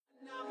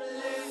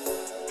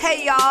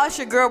Hey y'all, it's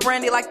your girl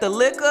Brandy like the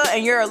liquor,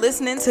 and you're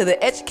listening to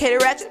the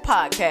Educated Ratchet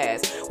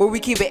Podcast, where we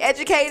keep it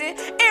educated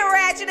and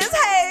ratchet as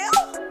hell.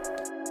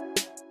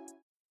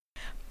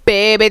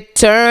 Baby,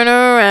 turn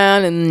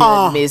around and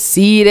let me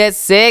see that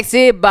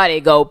sexy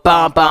body go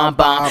bum bum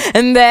bum.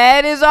 And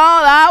that is all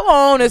I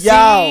wanna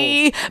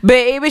see.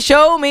 Baby,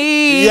 show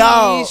me.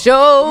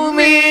 Show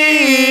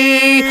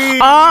me.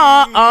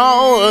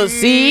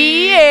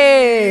 See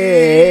it.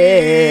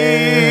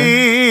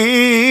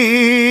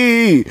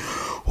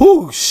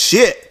 Ooh,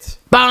 shit.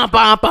 Bum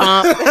bum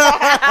bum.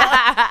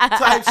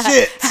 Type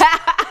shit.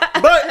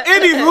 But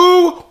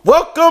anywho,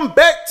 welcome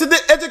back to the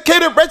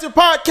Educated Ratchet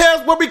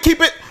Podcast, where we keep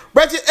it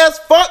ratchet as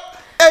fuck.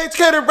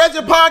 Educated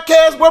Ratchet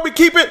Podcast, where we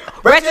keep it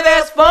ratchet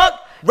as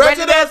fuck.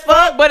 Ratchet as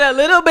fuck, but a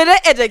little bit of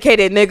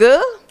educated,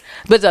 nigga.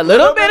 But a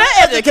little bit of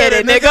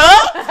educated, nigga.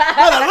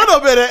 But a little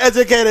bit of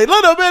educated,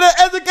 little bit of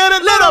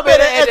educated, little bit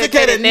of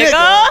educated,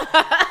 nigga.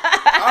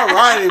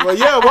 Alrighty, well,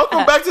 yeah,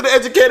 welcome back to the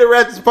Educated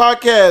Ratchet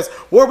Podcast,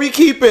 where we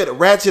keep it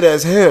ratchet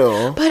as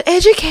hell, but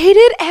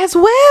educated as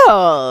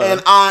well.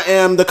 And I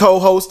am the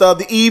co-host of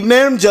the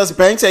evening, Just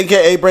Banks,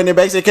 aka Brandon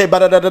Banks, aka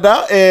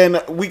da.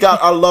 And we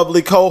got our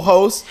lovely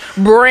co-host,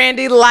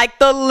 Brandy like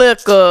the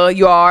liquor.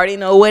 You already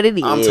know what it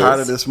is. I'm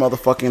tired of this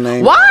motherfucking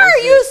name. Why are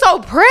you so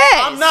pressed?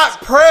 I'm not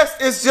pressed.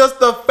 It's just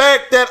the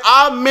fact that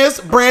I miss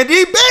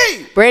Brandy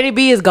B. Brandy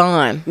B is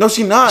gone. No,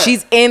 she not.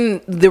 She's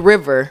in the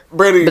river.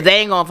 Brandy, but they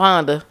ain't gonna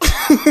find her.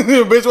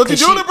 Bitch, what you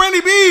doing to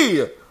Brandy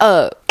B?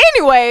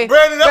 Anyway,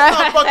 Brandy, that's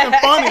not fucking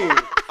funny.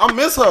 I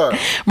miss her.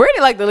 Brandy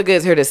like the liquor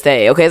is here to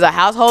stay. Okay, it's a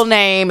household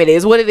name. It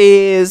is what it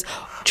is.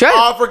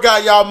 I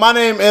forgot, y'all. My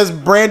name is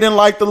Brandon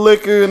like the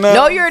liquor.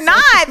 No, you're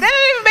not. That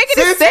doesn't even make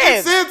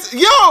any sense.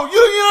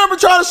 You ever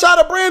tried a shot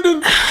of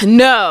Brandon?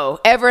 No,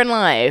 ever in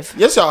life.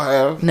 Yes, y'all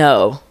have.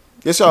 No.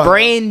 Yes, y'all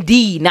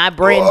Brandy, not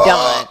Brandon.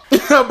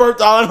 I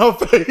burped all in her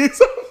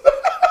face.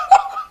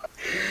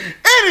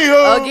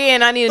 Anywho,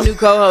 again, I need a new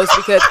co-host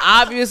because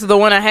obviously the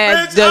one I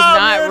had does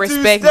not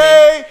respect me.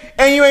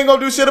 And you ain't gonna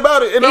do shit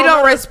about it. He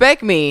don't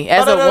respect me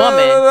as a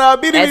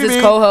woman. As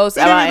his co-host,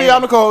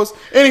 I'm the co-host.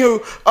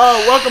 Anywho,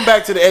 welcome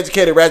back to the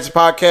Educated Ratchet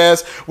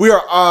Podcast. We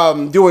are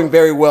doing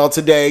very well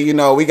today. You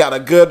know, we got a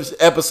good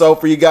episode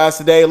for you guys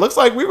today. It looks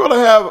like we're gonna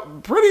have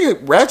pretty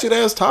ratchet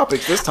ass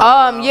topics this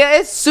time. Yeah,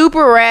 it's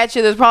super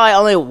ratchet. There's probably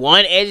only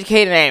one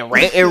educated, and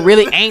it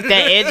really ain't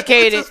that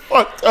educated. It's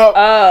fucked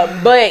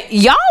up. But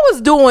y'all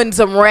was doing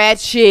some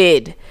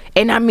ratchet.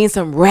 And I mean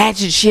some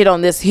ratchet shit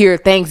on this here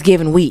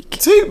Thanksgiving week.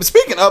 See,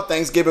 speaking of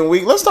Thanksgiving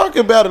week, let's talk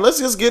about it. Let's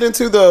just get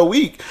into the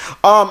week.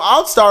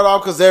 I'll start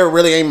off because there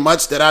really ain't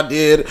much that I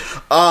did,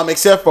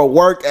 except for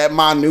work at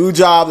my new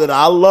job that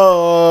I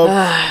love.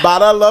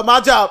 But I love my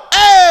job.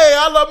 Hey,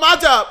 I love my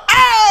job.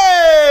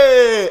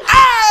 Hey.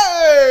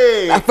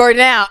 For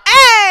now,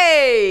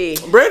 hey.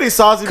 Brandy's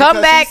saucy. Come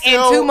back in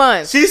 2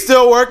 months. She's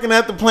still working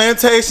at the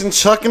plantation,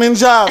 chucking and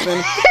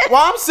jiving,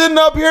 while I'm sitting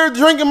up here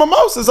drinking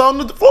mimosas on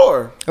the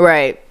floor.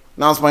 Right.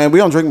 No, I'm playing. We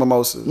don't drink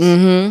mimosas.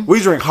 Mm-hmm. We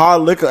drink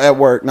hard liquor at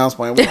work. No, I'm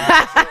playing.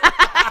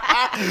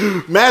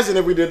 Imagine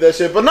if we did that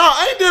shit. But no,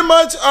 I ain't did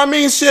much. I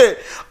mean, shit.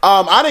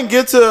 I didn't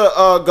get to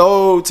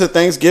go to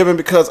Thanksgiving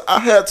because I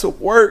had to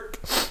work.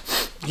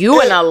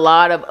 You and a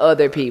lot of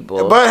other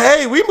people. But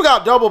hey, we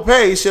got double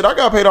pay. Shit, I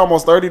got paid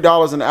almost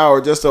 $30 an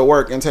hour just to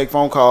work and take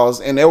phone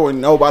calls, and there were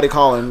nobody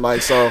calling.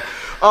 Like, so.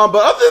 But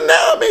other than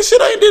that, I mean,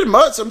 shit, I ain't did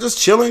much. I'm just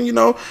chilling, you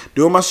know,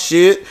 doing my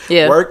shit,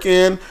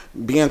 working,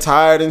 being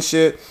tired and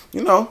shit,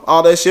 you know,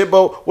 all that shit.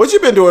 But what you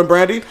been doing,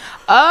 Brandy?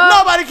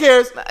 Nobody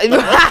cares.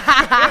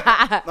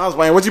 I was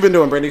playing. What you been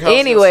doing, Brandy?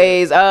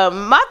 Anyways,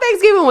 my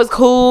Thanksgiving was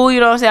cool. You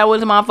know what I'm saying? I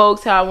went to my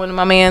folks' house, I went to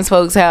my man's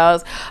folks'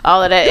 house,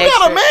 all of that. You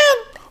got a man?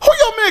 Who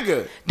your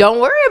nigga? Don't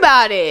worry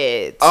about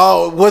it.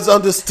 Oh, what's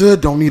understood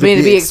don't need to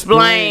be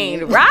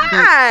explained.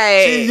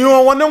 Right. See, you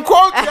don't want them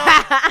quotes,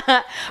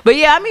 y'all. But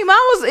yeah, I mean,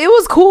 it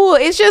was cool.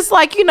 It's just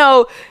like, you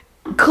know,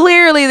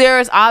 clearly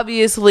there is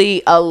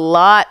obviously a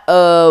lot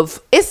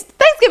of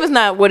Thanksgiving's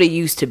not what it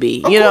used to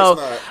be. You know,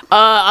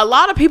 a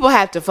lot of people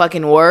have to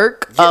fucking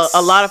work. Yes.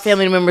 A lot of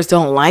family members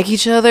don't like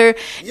each other,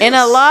 and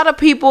a lot of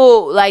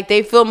people like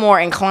they feel more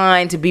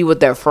inclined to be with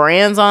their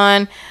friends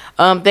on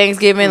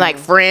Thanksgiving. Like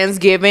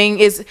Friendsgiving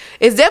is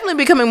definitely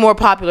becoming more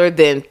popular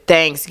than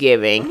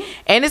Thanksgiving,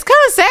 and it's kind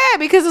of sad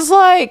because it's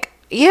like,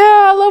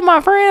 yeah, I love my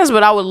friends,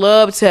 but I would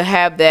love to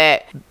have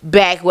that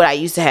back what I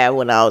used to have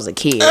when I was a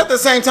kid. At the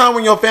same time,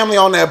 when your family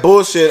on that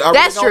bullshit, I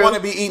That's really don't want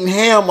to be eating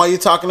ham while you're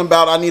talking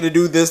about I need to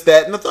do this,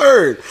 that, and the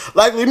third.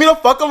 Like, leave me the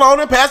fuck alone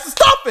and pass the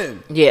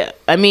stuffing. Yeah,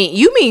 I mean,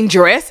 you mean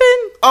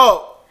dressing?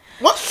 Oh,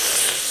 what?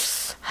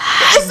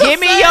 It's the Give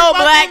me same your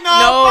fucking- black-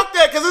 no. Fuck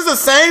that, because it's the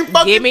same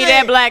fucking Give me thing.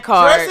 that black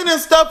card. Dressing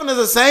and stuffing is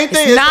the same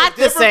thing. It's not a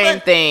the different same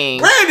thing.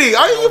 Brandy,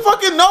 are you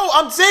fucking no?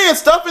 I'm saying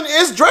stuffing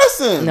is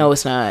dressing. No,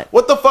 it's not.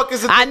 What the fuck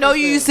is it? I know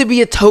you used to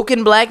be a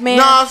token black man.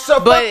 Nah,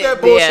 fuck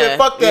that bullshit.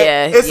 Fuck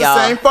that. It's the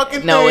same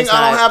fucking No, thing. it's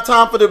I don't not. have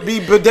time for the be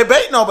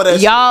debating over that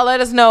shit. Y'all let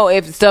us know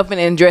if stuffing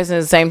and dressing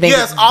is the same thing.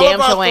 Yes, all Damn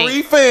of sure our ain't.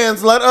 3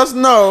 fans, let us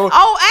know.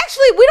 Oh,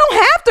 actually, we don't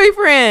have 3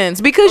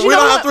 friends because you We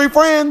know don't what? have 3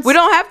 friends. We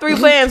don't have 3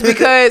 friends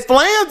because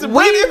Flans. we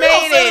Brandy, if you don't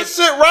made say it. this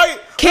shit right.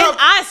 Can now,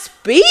 I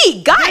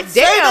speak? God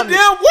say damn. the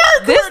damn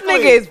word This correctly.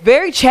 nigga is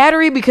very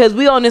chattery because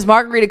we on this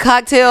margarita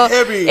cocktail.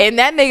 Heavy. And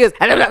that nigga's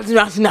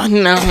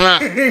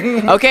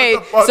okay.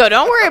 So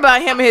don't worry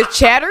about him and his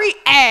chattery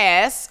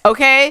ass.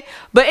 Okay.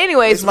 But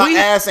anyways, My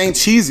ass ain't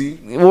cheesy.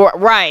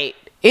 right.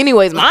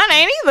 Anyways, mine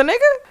ain't either, nigga.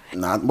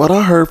 Not what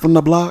I heard from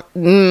the block.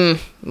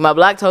 My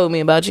block told me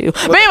about you.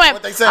 But anyway,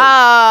 what they say?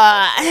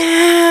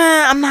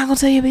 I'm not gonna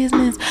tell your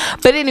business.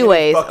 But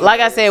anyways, fucking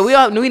like I said, we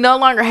no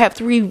longer have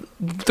three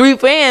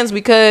fans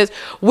because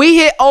we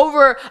hit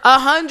over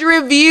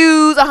 100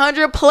 views,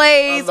 100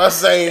 plays. Let's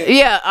say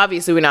Yeah,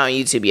 obviously we're not on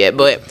YouTube yet,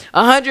 but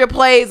 100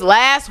 plays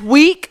last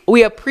week.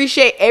 We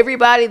appreciate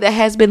everybody that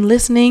has been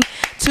listening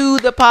to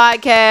the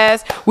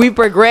podcast. We've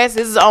progressed.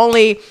 This is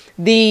only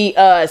the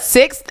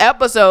 6th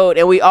episode,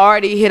 and we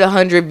already hit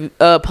 100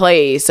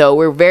 plays. So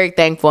we're very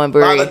thankful and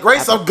very. by the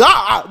grace of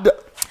God.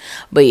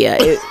 But yeah,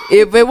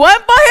 if it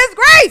wasn't for His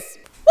grace,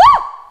 woo!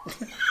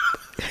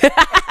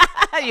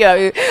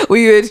 Yeah,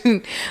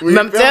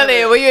 I'm telling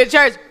you, when you in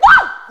church,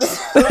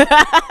 woo!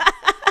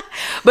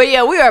 But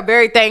yeah, we are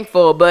very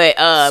thankful. But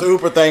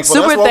Super thankful.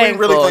 Super That's what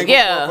thankful. we really thankful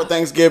Yeah. for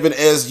Thanksgiving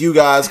is you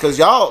guys, because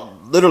y'all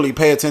literally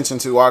pay attention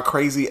to our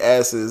crazy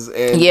asses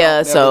and yeah,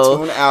 never so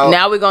tune out.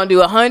 now we're gonna do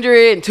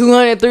 100,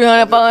 200,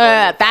 300,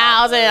 400,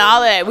 1,000,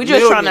 all that. We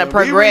just trying to We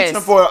progress.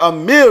 reaching for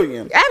 1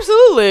 million.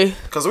 Absolutely.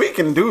 Because we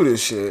can do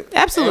this shit.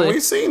 Absolutely. And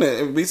we've seen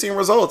it. We've seen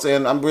results.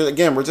 And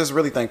we're just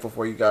really thankful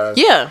for you guys.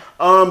 Yeah.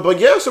 But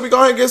yeah, should we go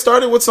ahead and get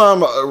started with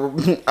some,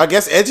 I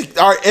guess,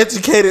 our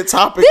educated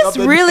topic? This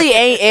really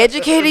ain't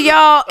educated,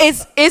 y'all.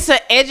 It's an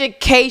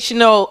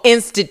educational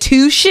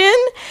institution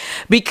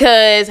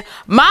because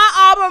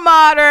my alma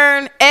mater,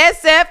 the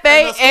school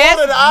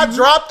that I SFA,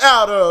 dropped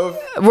out of.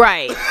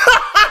 right.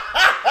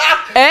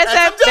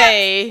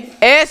 SFA,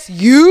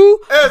 SU,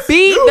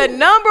 beat the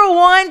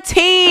 #1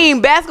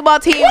 team, basketball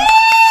team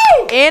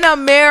in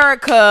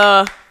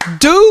America,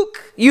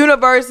 Duke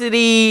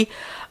University,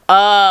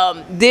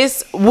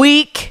 this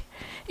week.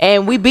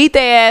 And we beat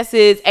their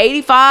asses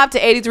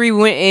 85-83.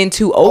 Went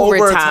into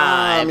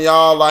overtime,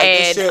 y'all. Like,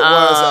 this And, shit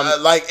was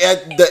like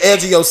at the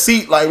edge of your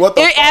seat. Like, what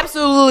the It fuck?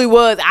 absolutely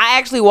was. I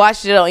actually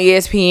watched it on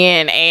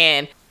ESPN,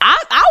 and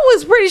I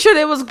was pretty sure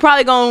they was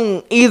probably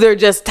gonna either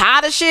just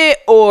tie the shit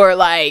or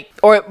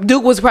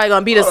Duke was probably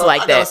gonna beat us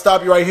like I gotta that.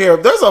 stop you right here.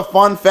 There's a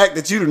fun fact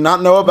that you do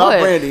not know about What?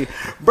 Brandy.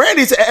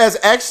 Brandy has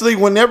actually,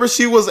 whenever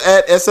she was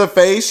at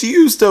SFA, she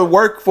used to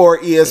work for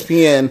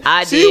ESPN.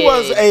 She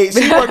worked for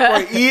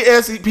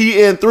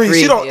ESPN3.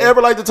 She don't yeah.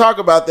 ever like to talk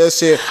about that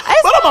shit.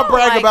 But I'm gonna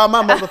brag about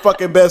my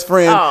motherfucking best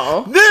friend.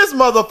 Oh. This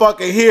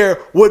motherfucker here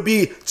would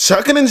be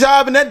chucking and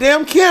jiving that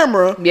damn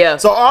camera. Yeah.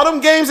 So all them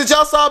games that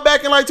y'all saw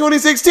back in like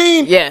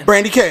 2016, Yeah.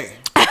 Brandy K.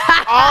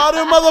 All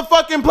them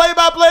motherfucking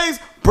play-by-plays,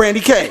 Brandy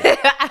K.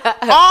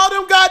 All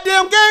them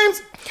goddamn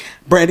games,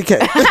 Brandy K.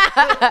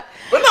 But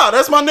no,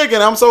 that's my nigga,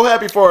 and I'm so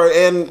happy for it.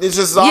 And it's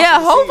just awesome Yeah, to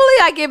see. hopefully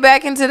I get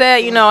back into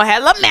that. You know, I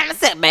had a little minor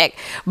setback,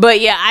 but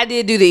yeah, I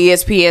did do the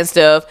ESPN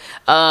stuff.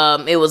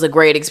 It was a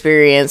great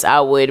experience. I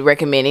would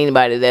recommend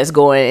anybody that's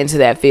going into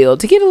that field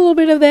to get a little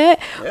bit of that.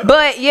 Yeah.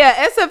 But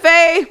yeah,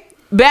 SFA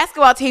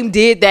basketball team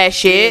did that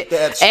shit,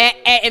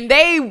 and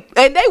they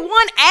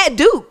won at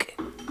Duke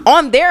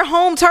on their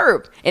home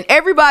turf, and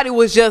everybody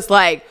was just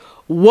like,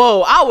 whoa,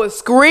 I was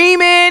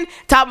screaming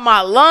top of my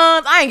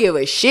lungs. I didn't give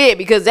a shit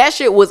because that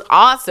shit was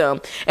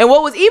awesome. And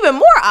what was even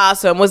more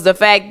awesome was the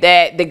fact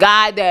that the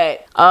guy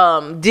that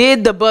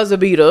did the buzzer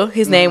beater,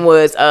 his name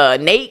was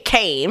Nate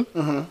Kane.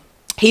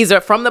 He's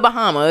from the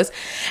Bahamas,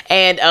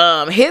 and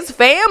his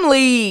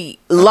family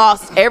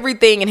lost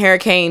everything in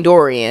Hurricane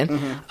Dorian.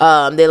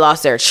 They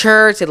lost their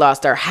church, they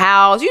lost their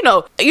house. You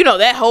know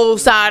that whole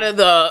side of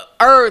the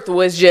earth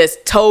was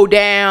just towed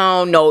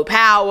down, no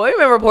power. You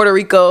remember Puerto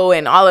Rico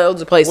and all the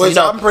other places. Which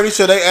I'm pretty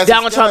sure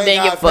Donald Trump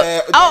didn't give a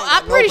fuck.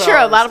 I'm pretty sure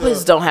a lot of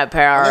places don't have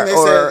power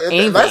or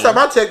anything. Last time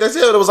I checked, they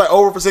said it was like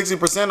over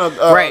 60% of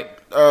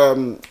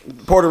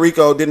Puerto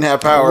Rico didn't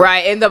have power.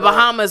 Right, and the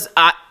Bahamas.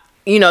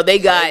 They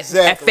got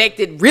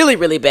affected really,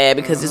 really bad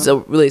because it's a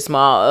really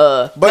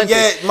small but country.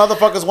 yet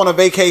motherfuckers want a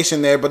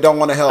vacation there but don't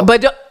want to help.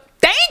 But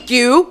thank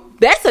you.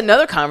 That's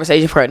another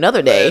conversation for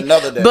another day.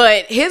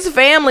 But his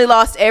family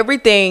lost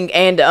everything,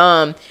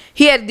 and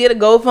he did a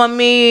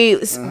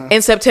GoFundMe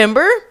in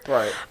September.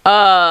 Right.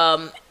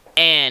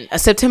 And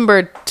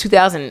September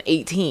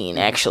 2018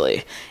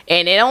 actually,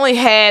 and it only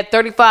had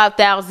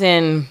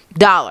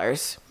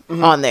 $35,000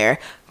 on there.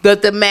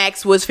 The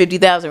max was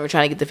 $50,000. We're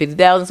trying to get the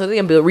 $50,000 so they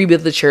can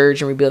rebuild the church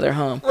and rebuild their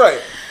home.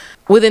 Right.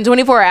 Within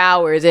 24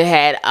 hours, it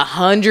had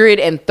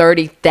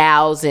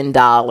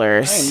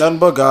 $130,000. Ain't nothing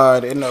but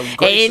God and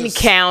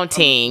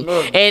counting.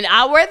 And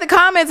I read the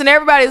comments, and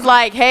everybody's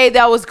like, "Hey,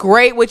 that was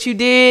great what you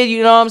did."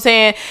 You know what I'm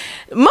saying?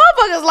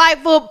 Motherfuckers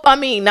like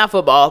not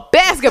football,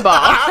 basketball.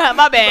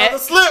 My bad.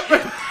 Because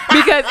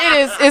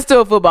it's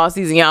still football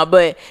season, y'all.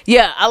 But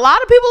yeah, a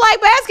lot of people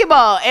like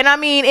basketball, and I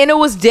mean, and it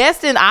was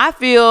destined. I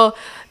feel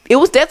it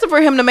was destined for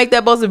him to make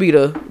that buzzer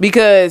beater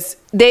because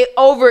they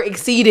over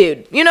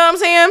exceeded. You know what I'm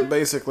saying?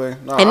 Basically.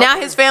 No, and now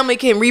his family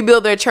can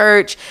rebuild their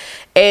church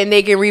and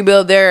they can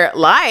rebuild their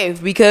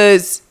life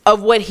because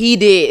of what he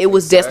did. It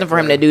was destined for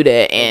him to do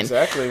that. And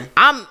exactly.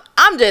 I'm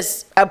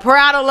just a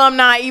proud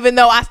alumni, even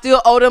though I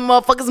still owe them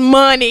motherfuckers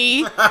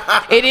money.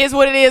 It is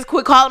what it is.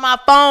 Quit calling my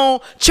phone.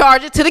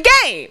 Charge it to the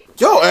game.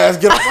 Yo, ass,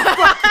 get off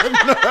my fucking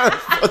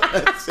nerves for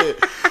that shit.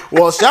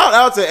 Well, shout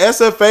out to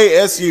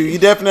SFASU. You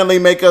definitely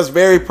make us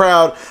very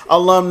proud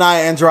alumni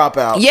and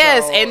dropouts.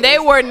 Yes, so, and they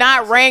were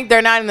not ranked.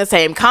 They're not in the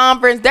same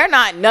conference. They're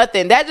not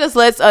nothing. That just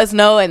lets us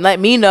know and let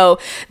me know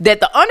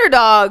that the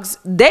underdogs,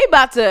 they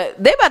about to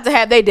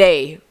have their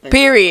day.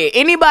 Period.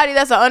 Anybody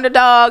that's an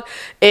underdog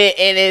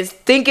and is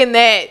thinking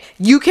that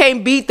you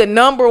can't beat the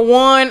number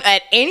one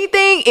at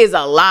anything is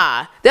a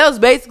lie. That was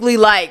basically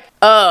like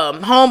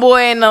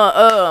homeboy and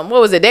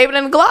what was it, David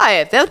and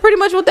Goliath. That's pretty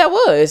much what that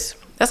was.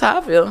 That's how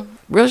I feel.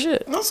 Real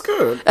shit. That's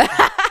good.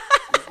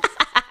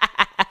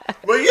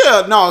 But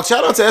yeah, no,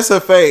 shout out to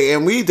SFA,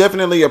 and we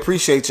definitely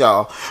appreciate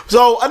y'all.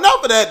 So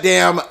enough of that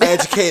damn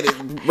educated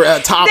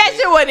topic. That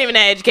shit wasn't even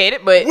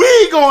educated, but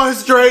we going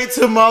straight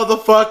to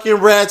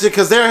motherfucking ratchet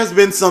because there has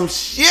been some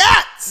shit.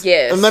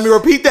 Yes. And let me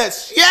repeat that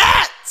shit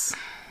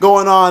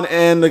going on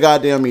in the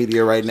goddamn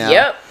media right now.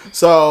 Yep.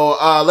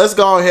 So let's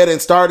go ahead and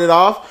start it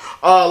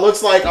off.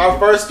 Looks like our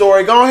first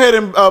story. Go ahead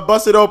and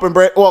bust it open,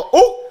 Brett. Well,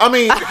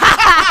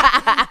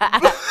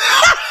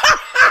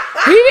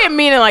 he didn't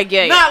mean it like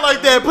yeah. Not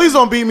like that. Please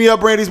don't beat me up,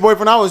 Brandy's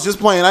boyfriend. I was just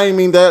playing. I didn't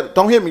mean that.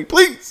 Don't hit me,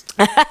 please.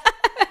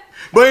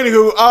 But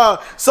anywho,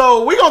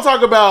 so we're going to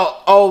talk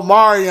about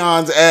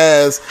Omarion's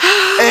ass.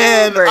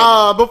 And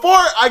before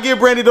I give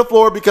Brandy the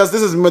floor, because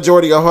this is the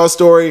majority of her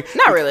story.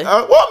 Not really.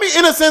 Well, I mean,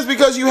 in a sense,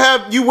 because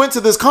you went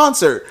to this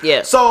concert.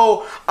 Yeah.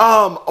 So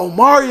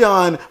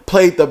Omarion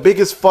played the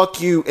biggest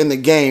fuck you in the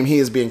game. He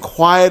is being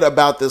quiet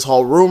about this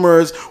whole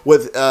rumors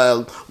with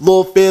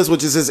Lil Fizz,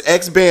 which is his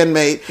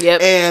ex-bandmate.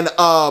 Yep. And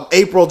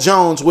April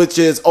Jones, which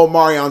is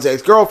Omarion's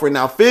ex-girlfriend.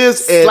 Now,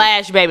 Fizz and...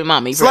 Slash baby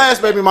mama.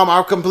 Baby mama.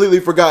 I completely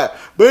forgot.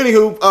 But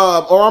anywho,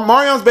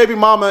 Omarion's baby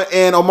mama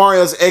and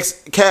Omarion's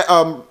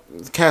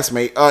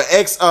ex-castmate,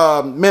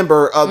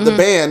 ex-member of the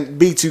band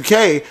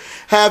B2K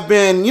have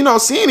been,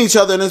 seeing each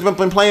other, and it's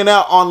been playing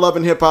out on Love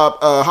and Hip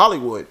Hop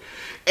Hollywood.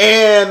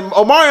 And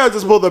Omarion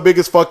just pulled the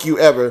biggest fuck you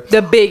ever.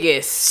 The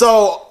biggest.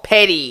 So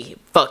petty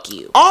fuck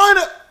you. On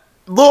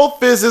Lil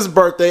Fizz's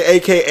birthday,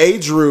 aka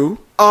Drew,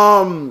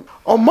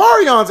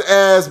 Omarion's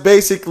ass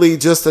basically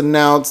just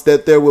announced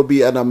that there will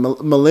be a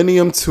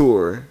Millennium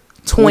Tour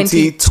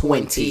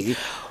 2020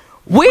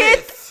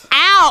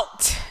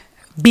 without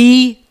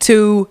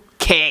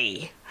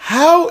B2K.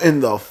 How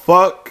in the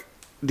fuck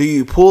do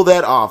you pull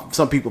that off?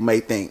 Some people may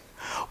think,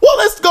 well,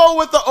 let's go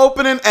with the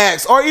opening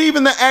acts, or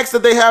even the acts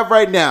that they have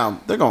right now.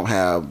 They're gonna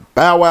have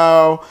Bow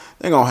Wow.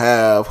 They're gonna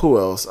have who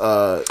else?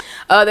 They're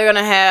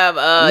gonna have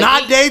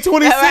not Day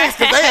 26 because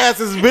they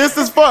ass is missed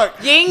as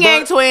fuck. Yin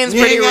Yang Twins,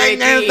 Pretty Ricky.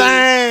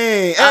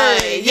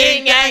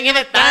 Yin Yang in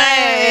a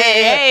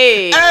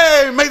thing.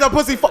 Hey, make that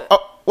pussy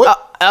fuck.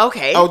 What?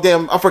 Okay. Oh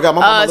damn! I forgot.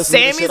 My mama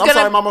listening to this shit. I'm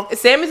sorry, mama.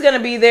 Sammy's gonna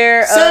be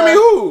there. Sammy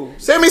who?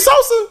 Sammy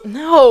Sosa?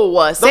 No,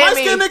 the Sammy. light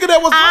skinned nigga that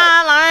was.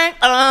 I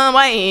like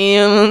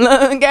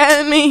look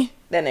at me.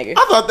 That nigga.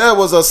 I thought that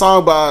was a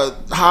song by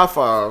High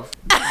Five.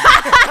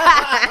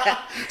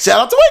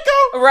 Shout out to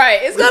Waco. Right.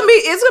 It's gonna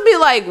be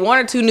like one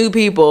or two new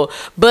people,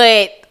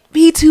 but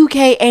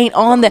B2K ain't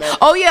on that.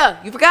 Oh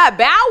yeah, you forgot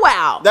Bow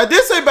Wow. That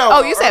did say Bow Wow.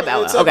 Oh, you said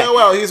Bow Wow. Okay. Bow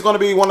Wow. He's going to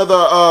be one of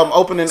the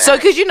opening acts. So,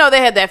 because they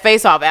had that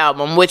Face Off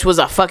album, which was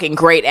a fucking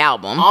great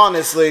album.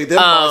 Honestly, them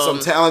are some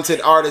talented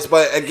artists,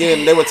 but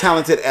again, they were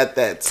talented at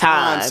that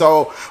time.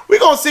 So, we're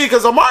going to see,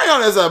 because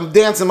Omarion is a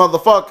dancing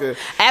motherfucker.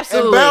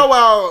 Absolutely. And Bow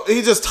Wow,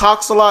 he just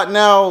talks a lot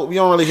now. You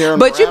don't really hear him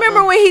But you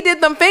remember when he did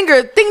them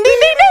fingers? Ding, ding,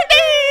 ding, ding, ding,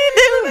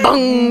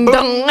 ding,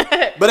 boom,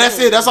 But that's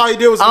it. That's all he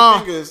did was his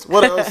fingers.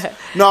 What else?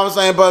 No, I'm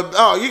saying, but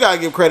you gotta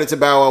give credit to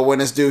Bow Wow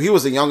when it's due. He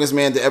was the youngest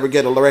man to ever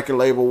get a record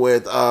label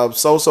with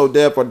So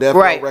Def or Def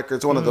right.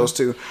 Records, one of those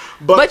two.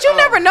 But you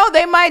never know.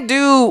 They might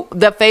do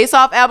the Face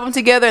Off album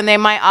together, and they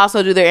might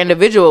also do their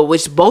individual,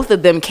 which both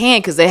of them can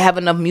because they have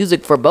enough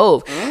music for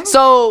both. Mm-hmm.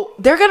 So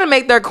they're gonna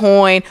make their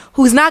coin.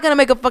 Who's not gonna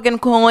make a fucking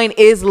coin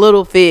is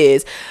Lil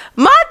Fizz.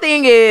 My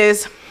thing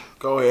is.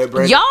 Go ahead,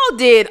 Brandon. Y'all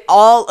did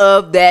all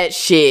of that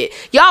shit.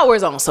 Y'all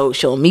was on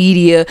social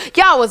media.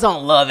 Y'all was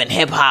on Love and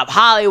Hip Hop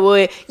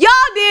Hollywood. Y'all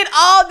did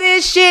all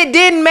this shit,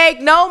 didn't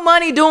make no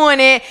money doing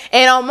it.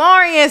 And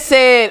Omarion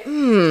said,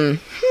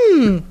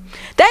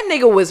 That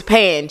nigga was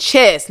paying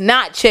chess,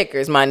 not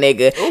checkers, my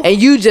nigga. Ooh.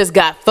 And you just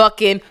got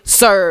fucking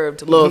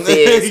served, Lil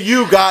Fizz.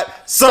 You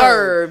got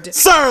served.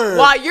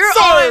 While you're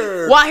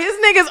while his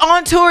niggas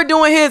on tour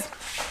doing his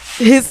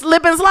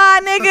slip and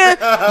slide,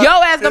 nigga,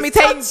 your ass gonna be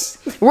taking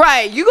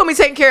right. You gonna be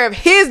taking care of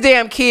his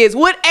damn kids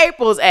with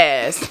April's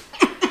ass.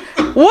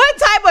 What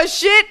type of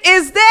shit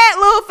is that,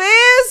 Lil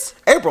Fizz?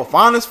 April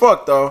fine as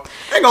fuck though.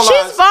 Ain't gonna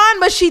lie. She's fine,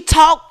 but she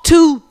talked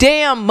too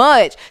damn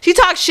much. She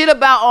talks shit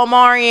about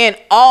Omarion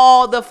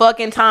all the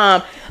fucking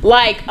time,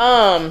 like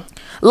fucking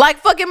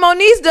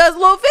Moniece does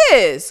Lil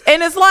Fizz,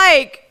 and it's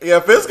like,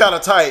 yeah, Fizz got a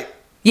type.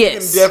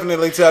 Yes, you can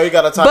definitely tell he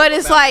got a type. But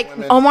it's like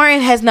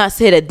Omarion has not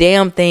said a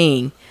damn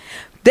thing.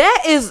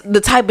 That is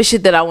the type of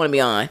shit that I want to be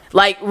on.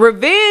 Like,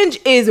 revenge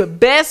is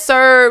best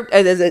served,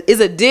 is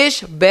a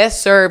dish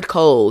best served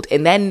cold.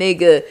 And that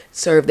nigga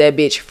served that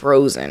bitch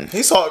frozen.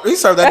 He served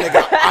that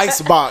nigga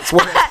icebox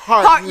where his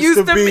heart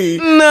used to be.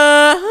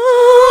 Nah.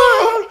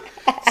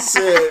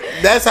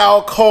 Shit, that's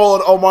how cold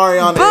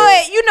Omarion is.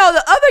 But, you know,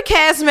 the other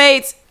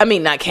castmates, I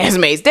mean, not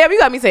castmates. Damn, you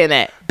got me saying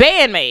that.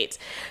 Bandmates.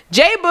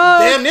 J-Boog.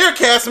 Damn near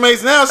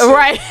castmates now. Shit.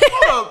 Right.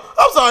 Hold up.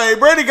 I'm sorry.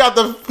 Brady got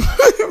the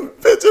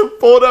picture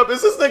pulled up.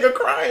 Is this nigga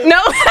crying?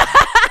 No.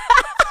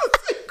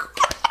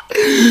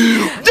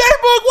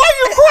 J-Boog, why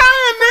you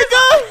crying,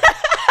 nigga?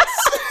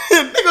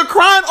 Nigga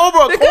crying over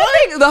a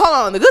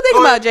coin? The good thing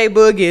about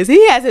J-Boog is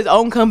he has his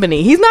own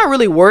company. He's not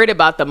really worried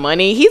about the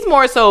money. He's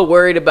more so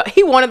worried about,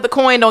 he wanted the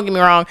coin, don't get me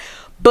wrong,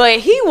 but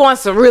he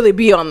wants to really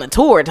be on the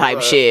tour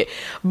type shit.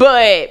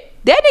 But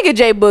that nigga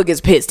J-Boog is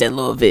pissed at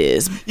Lil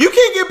Fizz. You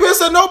can't get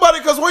pissed at nobody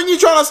because when you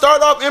trying to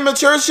start off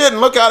immature shit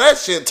and look how that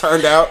shit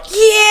turned out.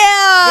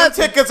 Yeah. Them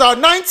tickets are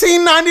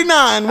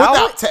 $19.99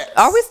 without tax.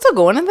 Are we still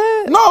going to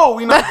that? No,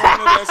 we not going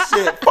to that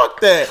shit.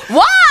 Fuck that.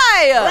 Why?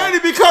 Randy,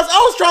 because I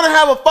was trying to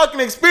have a fucking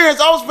experience.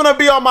 I was finna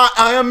be on my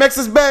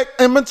IMX's back,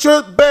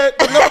 immature back,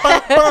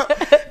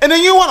 and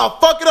then you want to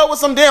fuck it up with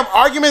some damn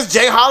arguments.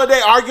 Jay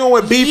Holiday arguing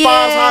with B5's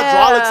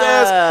hydraulics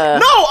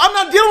ass. No, I'm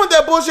not dealing with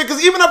that bullshit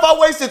because even if I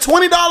wasted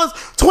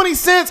 $20, 20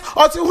 cents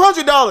or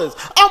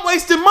 $200, I'm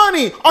wasting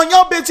money on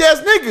y'all bitch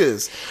ass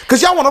niggas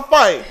because y'all want to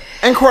fight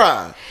and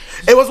cry.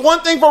 It was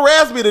one thing for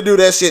Raspy to do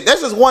that shit.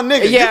 That's just one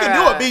nigga. Yeah. You can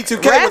do a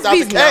B2K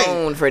Raspy's without the K.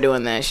 known for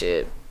doing that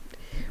shit.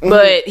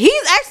 But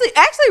he's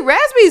actually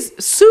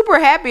Raspy's super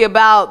happy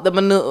about the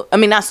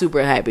not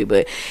super happy,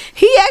 but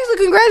he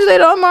actually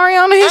congratulated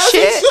Omarion on his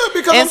shit. He should,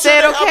 because and I'm sure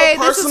said, they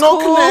have a personal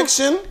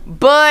connection.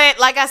 But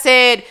like I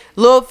said,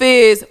 Lil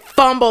Fizz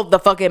fumbled the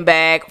fucking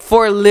bag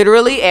for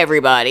literally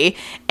everybody.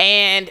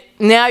 And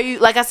now you,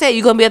 like I said,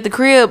 you're gonna be at the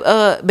crib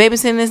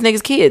babysitting this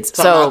nigga's kids.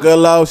 So good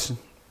lotion.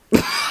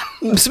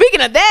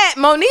 Speaking of that,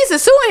 Moniece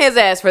is suing his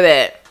ass for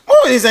that.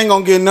 Moniece ain't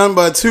gonna get none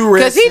but 2 red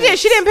because he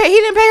didn't pay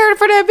her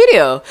for that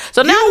video.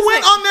 So now you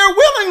went on there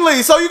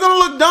willingly, so you're gonna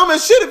look dumb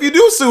as shit if you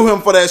do sue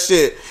him for that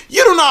shit.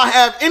 You do not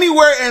have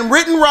anywhere in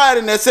written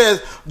writing that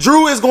says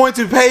Drew is going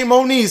to pay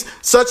Moniece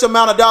such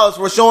amount of dollars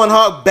for showing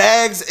her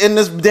bags in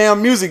this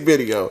damn music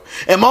video.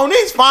 And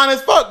Moniece fine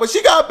as fuck, but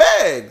she got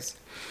bags.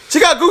 She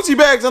got Gucci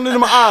bags under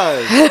them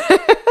eyes.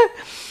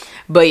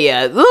 But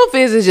yeah, Lil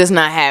Fizz is just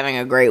not having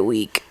a great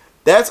week.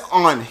 That's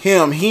on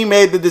him. He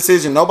made the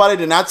decision. Nobody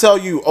did not tell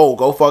you, oh,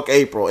 go fuck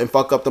April and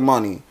fuck up the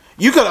money.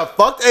 You could have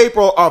fucked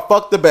April or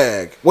fucked the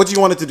bag. What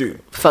you wanted to do?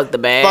 Fuck the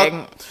bag.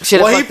 He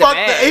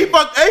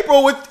fucked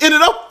April, which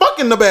ended up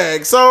fucking the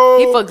bag. So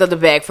he fucked up the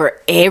bag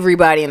for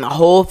everybody in the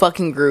whole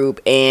fucking group,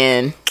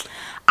 and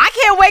I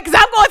can't wait because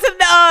I'm going to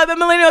the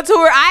Millennial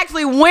Tour. I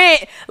actually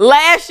went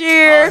last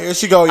year. Here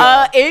she go,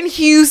 y'all. In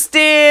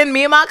Houston.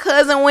 Me and my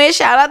cousin went.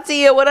 Shout out to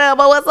you.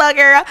 Whatever. What's up,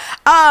 girl?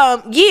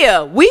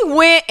 Yeah, we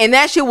went, and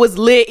that shit was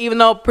lit, even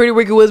though Pretty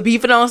Ricky was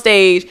beefing on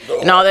stage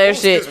and all that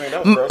shit.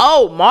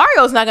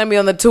 Mario's not going to be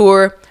on the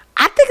tour.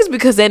 I think it's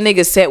because that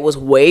nigga's set was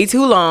way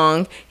too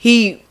long.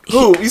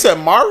 Who? You said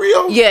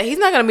Mario? Yeah, he's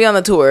not going to be on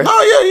the tour.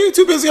 Oh, yeah, you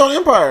too busy on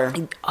Empire.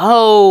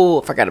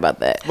 Oh, I forgot about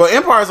that. But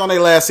Empire's on their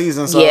last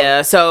season, so.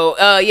 Yeah, so,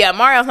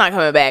 Mario's not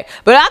coming back.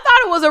 But I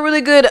thought it was a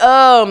really good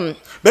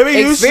Baby,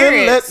 you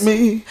experience. Should let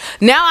me.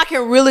 Now I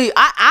can really,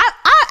 I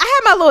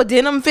had my little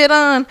denim fit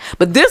on,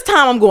 but this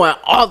time I'm going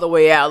all the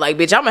way out. Like,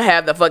 bitch, I'm going to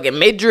have the fucking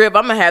midriff.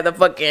 I'm going to have the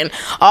fucking,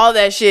 all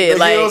that shit.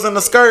 The heels and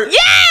the skirt.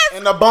 Yes!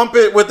 And the bump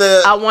it with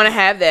the. I want to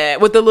have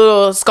that. With the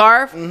little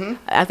scarf. Mm-hmm.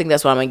 I think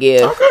that's what I'm going to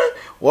give. Okay.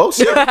 Well,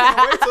 shit, I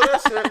can't wait till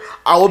that shit.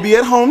 I will be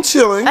at home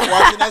chilling,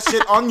 watching that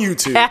shit on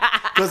YouTube.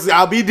 Because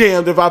I'll be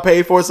damned if I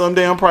pay for some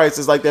damn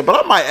prices like that.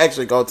 But I might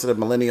actually go to the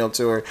Millennial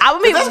Tour. I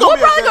mean, we'll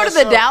probably go to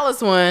the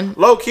Dallas one.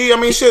 Low key, I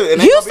mean,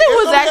 shit. Houston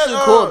was actually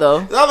cool,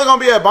 though. It's either going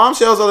to be at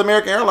Bombshells or the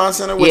American Airlines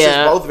Center, which is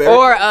both very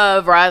Or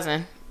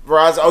Verizon.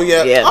 Verizon, oh,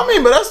 yeah. I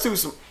mean, but that's too...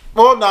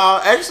 Well, no,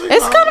 actually,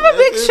 it's kind of a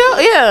big show.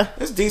 Yeah,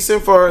 it's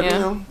decent for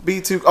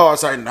B2. Oh,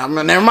 sorry, never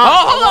mind.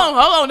 Oh,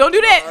 hold on, don't do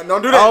that.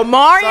 Don't do that. Oh,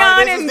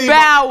 Marion and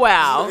Bow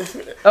Wow.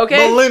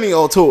 Okay.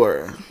 Millennial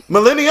Tour.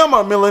 Millennium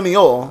or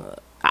Millennial?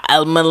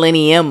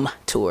 Millennium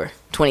Tour.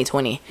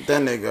 2020.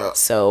 That nigga.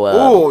 So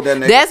ooh, that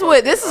nigga. That's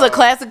what this is a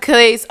classic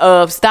case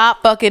of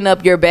stop fucking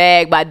up your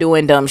bag by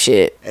doing dumb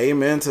shit.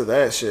 Amen to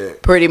that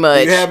shit. Pretty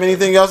much. Do you have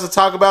anything else to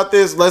talk about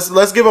this?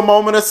 Let's give a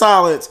moment of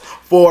silence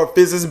for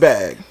Fizz's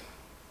bag.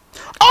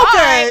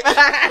 Okay.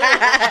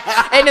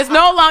 And it's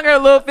no longer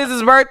Lil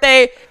Fizz's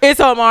birthday. It's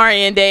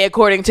Omarion Day,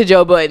 according to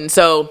Joe Budden.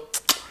 So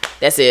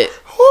that's it.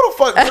 Who the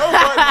fuck? Joe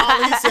Budden,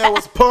 all he said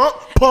was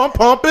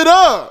pump it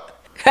up.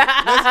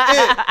 That's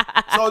it.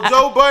 So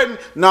Joe Budden,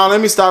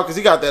 let me stop because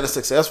he got that a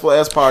successful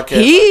ass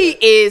podcast. He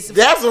is.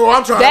 That's what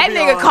I'm trying that to be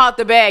nigga on. caught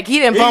the bag. He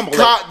didn't fumble He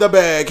caught the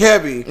bag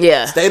heavy.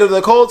 Yeah. State of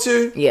the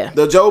culture. Yeah.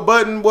 The Joe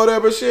Budden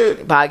whatever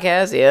shit.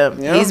 Podcast. Yeah.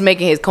 He's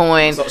making his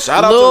coin. So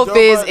shout out Lil to Joe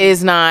Fizz Budden.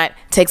 is not.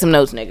 Take some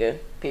notes, nigga.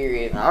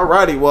 Period.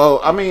 Alrighty. Well,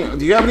 I mean,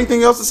 do you have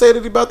anything else to say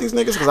about these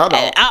niggas? Because I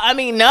don't. I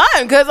mean, none.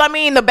 Because I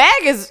mean, the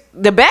bag has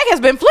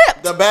been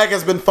flipped. The bag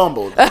has been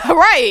fumbled.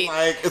 Right.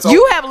 Like, it's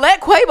you over. have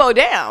let Quavo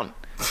down.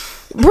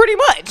 Pretty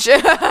much.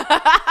 Imagine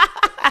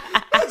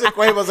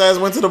Quavo's ass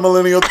went to the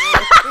millennial.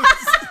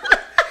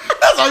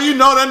 That's how you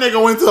know that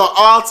nigga went to an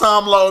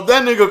all-time low.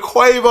 That nigga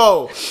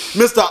Quavo,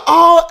 Mr.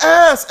 All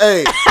Ass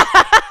A,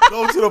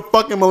 go to the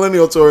fucking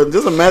millennial tour.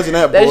 Just imagine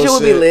that bullshit. That shit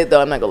would be lit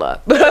though. I'm not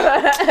gonna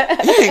lie.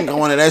 He ain't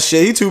going to that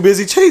shit. He too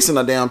busy chasing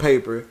a damn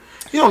paper.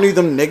 You don't need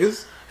them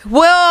niggas.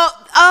 Well,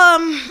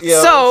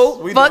 Yeah, so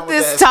we fuck done with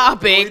this that.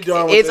 topic. We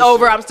done with It's this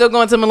over. shit. I'm still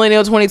going to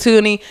Millennial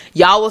 2020.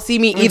 Y'all will see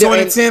me either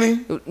in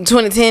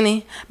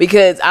 2020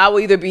 because I will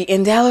either be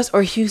in Dallas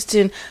or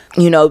Houston,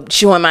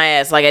 chewing my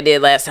ass like I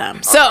did last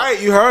time. So, All right,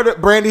 you heard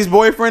it. Brandy's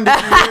boyfriend. Did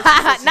you hear? She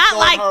said she's not showing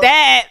like her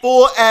that.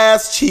 Full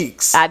ass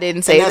cheeks. I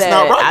didn't say And that's that.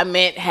 not right. I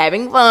meant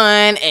having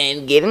fun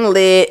and getting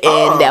lit,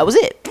 and that was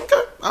it.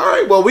 Okay. All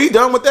right. Well, we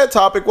done with that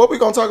topic. What we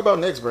gonna talk about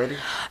next, Brandy?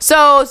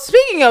 So,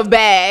 speaking of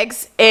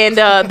bags and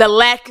the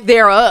lack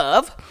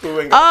thereof, Who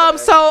ain't got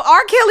bags? so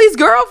R. Kelly's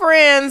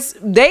girlfriends,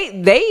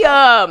 they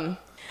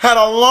Had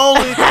a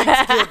lonely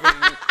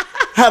Thanksgiving.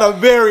 Had a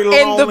very lonely.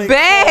 and the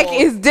bag fall.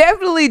 is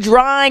definitely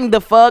drying the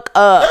fuck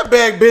up. That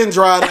bag been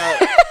dried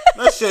out.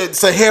 That shit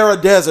Sahara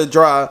Desert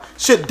dry.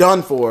 Shit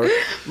done for.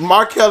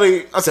 Mark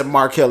Kelly. I said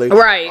Mark Kelly.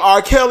 Right.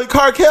 R. Kelly.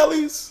 Car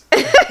Kellys.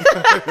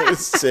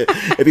 Shit.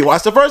 If you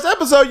watched the first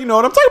episode, you know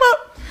what I'm talking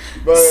about.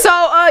 But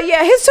So,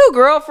 his two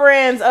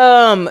girlfriends,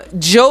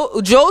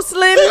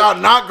 Jocelyn, they are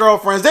not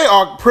girlfriends. They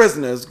are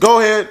prisoners. Go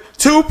ahead.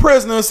 Two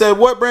prisoners said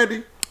what,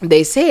 Brandy?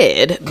 they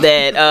said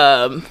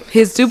that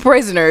his two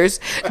prisoners,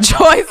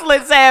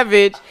 Jocelyn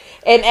Savage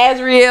and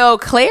Azriel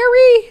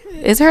Clary,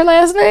 is her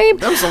last name?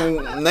 Them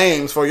some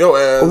names for your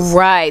ass.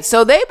 Right.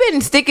 So they've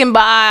been sticking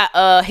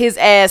by his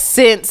ass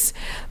since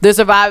the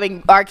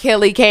Surviving R.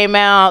 Kelly came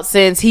out,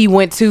 since he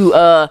went to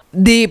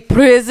the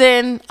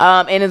prison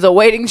and is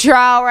awaiting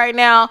trial right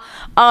now.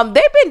 They've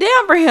been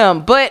down for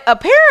him. But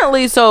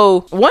apparently,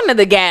 so one of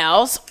the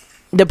gals,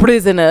 the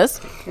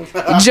prisoners,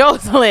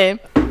 Jocelyn,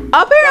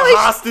 apparently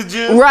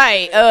Hostages.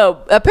 right.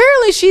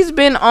 Apparently she's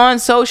been on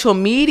social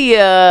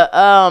media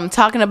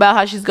talking about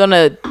how she's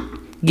gonna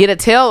get a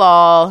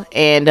tell-all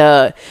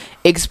and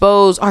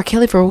expose R.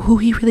 Kelly for who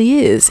he really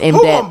is. And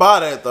Who that, gonna buy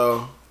that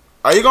though?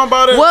 Are you gonna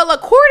buy that? well,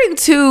 according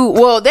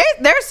to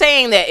they're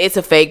saying that it's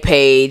a fake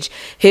page.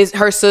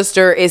 Her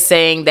sister is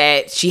saying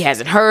that she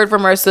hasn't heard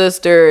from her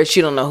sister. She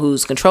don't know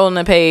who's controlling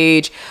the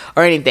page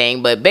or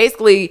anything. But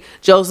basically,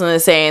 Jocelyn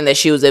is saying that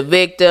she was a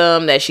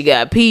victim, that she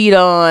got peed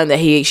on, that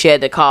she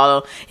had to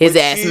call his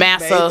ass She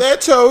massa. made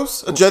that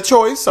choice.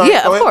 Sorry,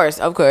 Yeah, go of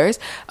ahead. course.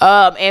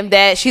 And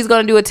that she's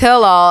gonna do a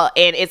tell-all,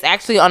 and it's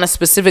actually on a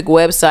specific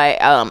website.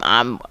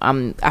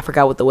 I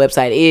forgot what the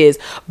website is,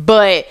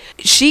 but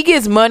she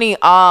gets money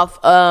off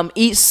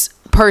each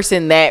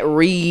person that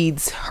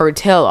reads her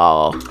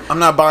tell-all. I'm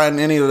not buying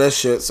any of that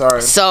shit.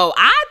 Sorry. So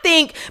I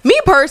think, me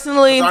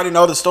personally, I already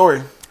know the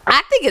story.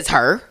 I think it's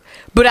her.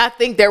 But I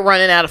think they're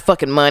running out of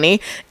fucking money,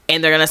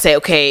 and they're gonna say,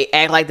 okay,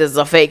 act like this is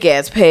a fake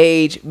ass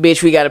page,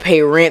 bitch. We gotta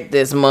pay rent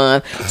this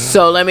month,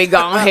 so let me go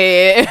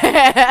ahead.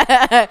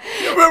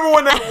 Remember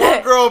when that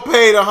one girl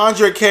paid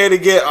 $100K to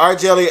get R.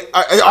 Kelly?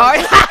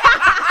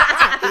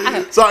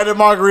 Sorry, the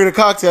margarita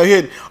cocktail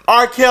hit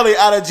R. Kelly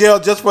out of jail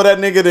just for that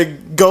nigga to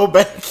go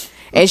back.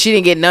 And she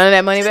didn't get none of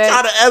that money Try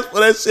back. to ask for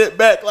that shit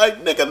back.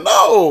 Like, nigga,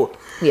 no.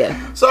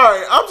 Yeah.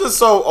 Sorry, I'm just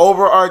so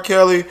over R.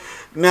 Kelly.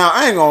 Now,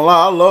 I ain't gonna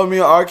lie, I love me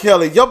R.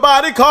 Kelly. Your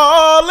body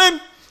calling,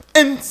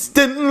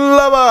 instant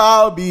lover,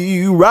 I'll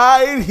be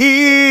right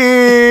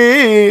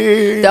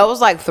here. That was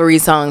like 3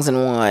 songs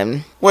in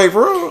one. Wait,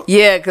 for real?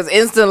 Yeah, because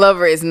Instant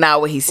Lover is not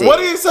what he said. What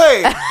did he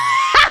say?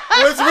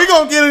 Which we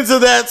gonna get into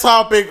that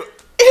topic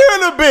here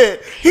in a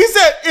bit. He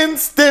said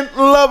instant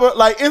lover,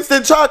 like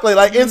instant chocolate,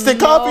 like instant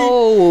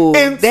coffee.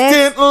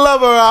 Instant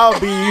lover, I'll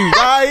be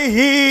right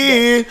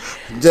here.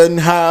 Didn't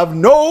have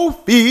no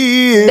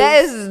fear.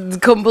 That is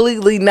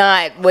completely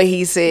not what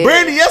he said.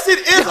 Brandy, yes it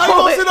is. How you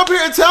gonna sit up here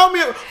and tell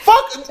me?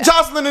 Fuck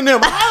Jocelyn and them.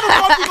 How the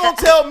fuck you gonna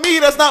tell me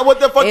that's not what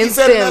the fuck he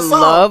said in that Instant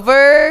song?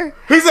 Lover?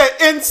 He said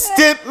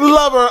instant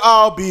lover,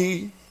 I'll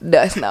be.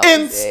 That's not what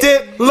he said.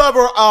 Instant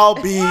lover, I'll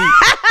be.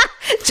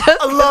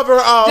 I love her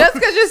all. Just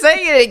because you're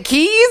saying it in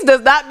keys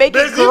does not make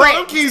it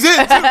correct. Keys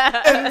in too.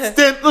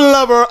 Instant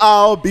lover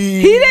I'll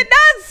be. He did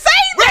not say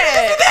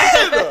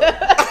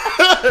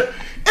that.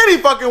 Any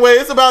fucking way.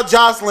 It's about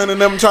Jocelyn and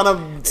them trying to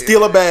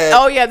steal a bag.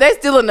 Oh yeah, they're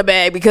stealing the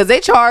bag because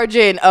they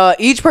charging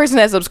each person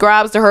that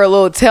subscribes to her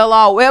little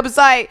tell-all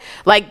website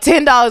like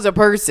 $10 a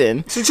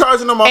person. She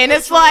charging them on And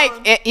it's Patreon? like,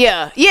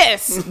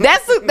 that's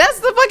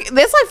the fucking,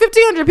 that's like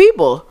 1,500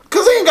 people.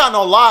 Cause he ain't got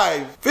no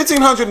live.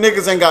 1,500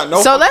 niggas ain't got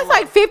no. So that's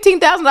live. like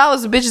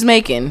 $15,000 the bitch is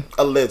making.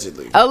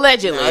 Allegedly.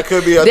 Yeah, it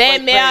could be a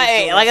fake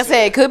page, like I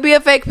said, it could be a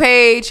fake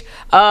page.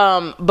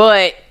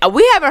 But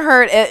we haven't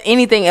heard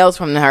anything else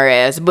from her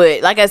ass.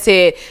 But like I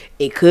said,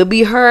 it could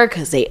be her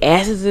because they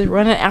asses is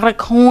running out of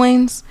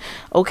coins.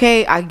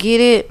 Okay, I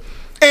get it.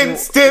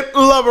 Instant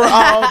lover,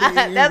 I'll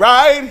be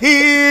right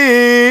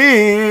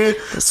here.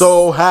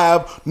 So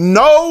have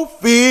no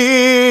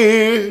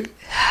fear.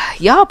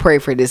 Y'all pray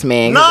for this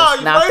man. Nah,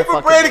 you pray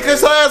for Brady because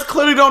her ass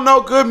clearly don't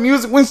know good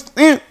music.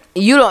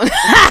 You don't.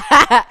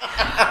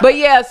 But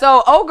yeah,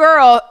 so old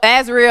girl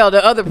Azriel,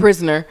 the other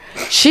prisoner,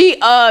 she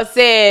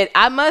said,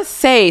 I must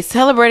say,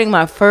 celebrating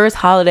my first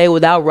holiday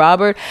without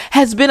Robert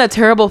has been a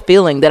terrible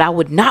feeling that I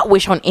would not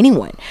wish on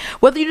anyone.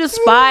 Whether you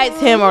despise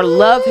him or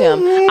love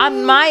him,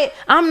 I'm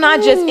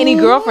not just any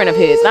girlfriend of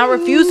his. I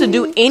refuse to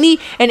do any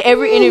and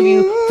every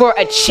interview for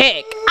a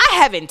check. I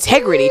have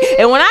integrity,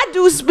 and when I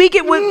do speak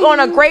it on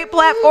a great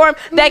platform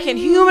that can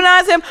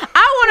humanize him,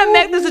 I want to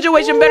make the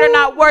situation better,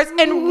 not worse.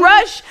 And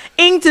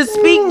rushing to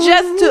speak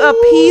just to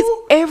appease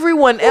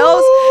everyone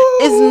else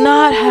is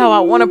not how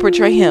I want to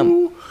portray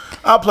him.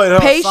 I played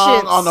her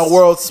song on the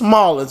world's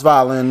smallest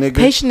violin, nigga.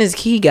 Patience is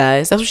key,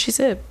 guys. That's what she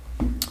said.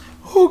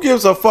 Who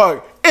gives a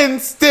fuck?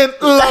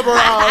 Instant lover.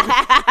 That's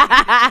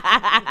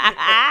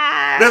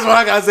what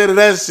I gotta say to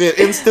that shit.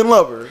 Instant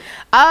lover.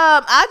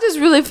 I just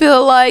really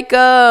feel like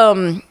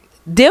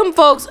them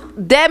folks,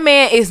 that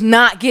man is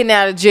not getting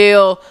out of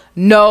jail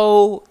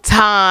no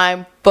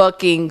time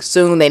fucking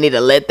soon. They need to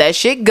let that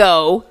shit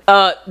go.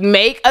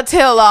 Make a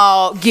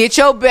tell-all, get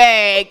your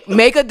bag,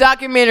 make a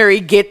documentary,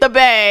 get the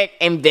bag,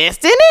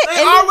 invest in it.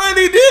 They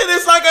already did.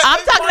 It's like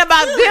I'm talking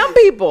about them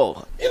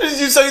people. You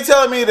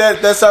telling me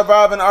that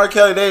surviving R.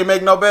 Kelly, they ain't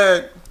make no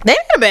bag? They made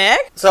a bag.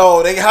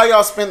 So how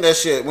y'all spend that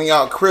shit when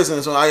y'all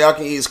prisoners? When all y'all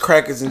can eat is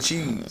crackers and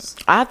cheese.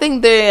 I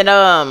think that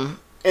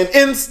an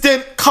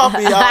instant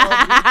coffee.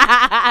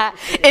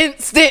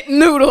 instant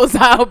noodles.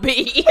 I'll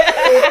be.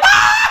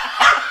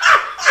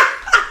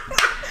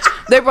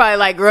 They probably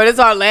like, girl, this is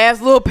our last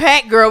little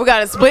pack, girl. We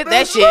gotta split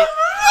that shit.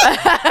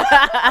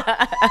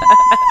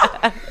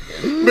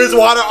 Bitch,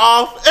 water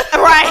off.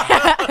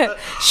 Right.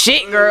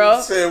 Shit,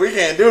 girl. Said we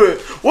can't do it.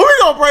 What we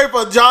gonna pray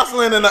for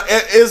Jocelyn and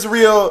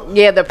Israel?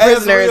 Yeah, the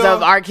prisoners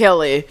of R.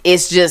 Kelly.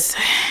 It's just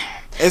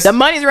the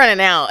money's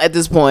running out at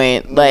this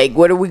point. Like,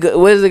 what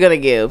is it gonna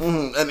give?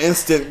 An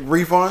instant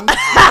refund.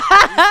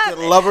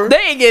 Instant lover. They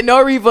ain't getting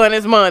no refund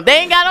this month. They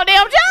ain't got no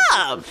damn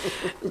job.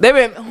 They've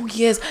been, oh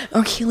yes,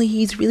 R. Kelly,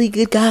 he's a really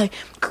good guy.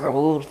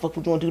 Girl, what the fuck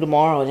we gonna do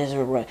tomorrow?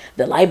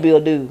 The light bill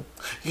due.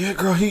 Yeah,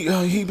 girl,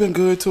 he been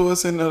good to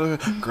us, and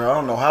girl, I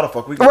don't know how the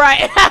fuck we.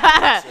 Right.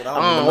 I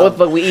don't know what the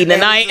fuck we eating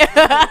tonight.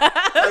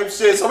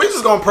 Shit. So we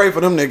just gonna pray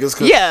for them niggas.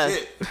 Yeah.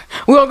 Shit.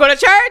 We gonna go to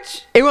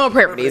church and we gonna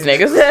pray for these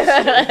niggas.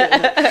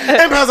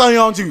 And pass out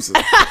your own juices.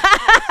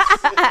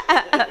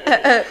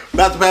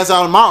 About to pass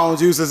out my own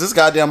juices. This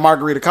goddamn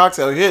margarita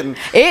cocktail hitting.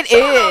 It Shout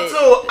is. out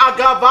to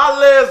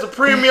Agavales, the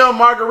premium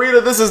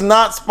margarita. This is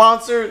not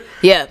sponsored.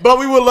 Yeah. But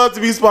we would love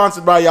to be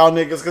sponsored by y'all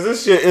niggas because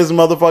this shit is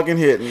motherfucking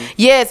hitting.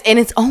 Yes, and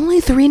it's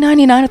only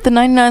 $3.99 at the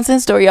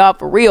 99-cent store, y'all,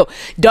 for real.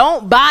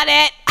 Don't buy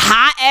that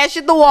high ass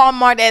shit at the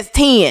Walmart that's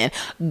 10.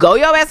 Go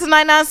your ass to the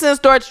 99-cent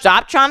store.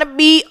 Stop trying to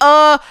be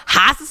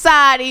high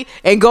society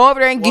and go over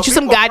there and get you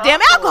some goddamn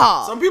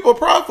alcohol. Some people are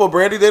prideful,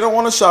 Brandy. They don't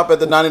want to shop at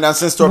the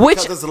 99-cent store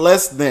because it's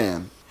less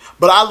than.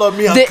 But I love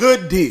me a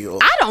good deal.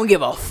 I don't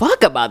give a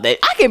fuck about that.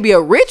 I can be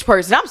a rich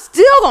person. I'm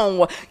still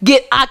gonna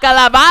get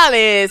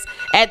acalabales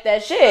at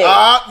that shit.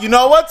 You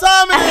know what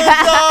time it is,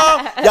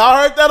 y'all. Y'all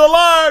heard that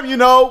alarm. You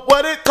know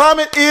what time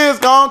it is.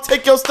 Gonna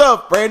take your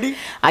stuff, Brandy.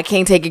 I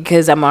can't take it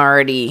because I'm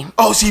already.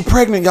 Oh, she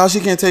pregnant, y'all.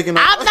 She can't take it.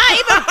 I'm not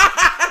even.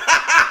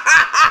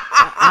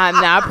 I'm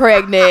not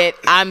pregnant.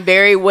 I'm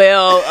very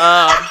well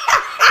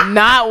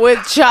not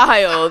with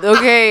child.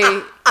 Okay.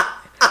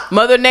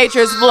 Mother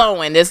Nature's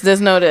flowing. There's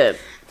no that.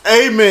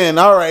 Amen.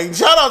 All right.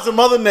 Shout out to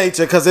Mother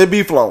Nature because it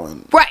be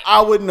flowing. Right. I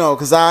would know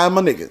because I am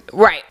a nigga.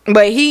 Right.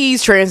 But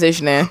he's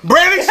transitioning.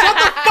 Brandon, shut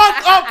the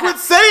fuck up. Quit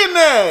saying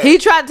that. He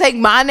tried to take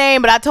my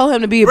name, but I told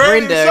him to be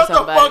Brandon, Brenda shut or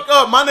somebody. the fuck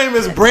up. My name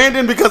is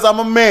Brandon because I'm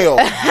a male.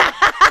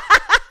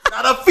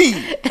 Not a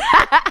fee.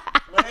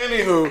 But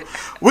anywho,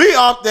 we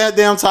off that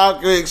damn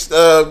topic.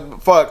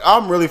 Fuck,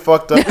 I'm really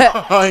fucked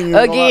up.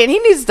 Again, he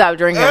needs to stop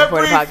drinking before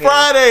Every the podcast.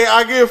 Friday,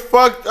 I get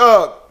fucked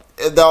up.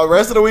 the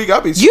rest of the week,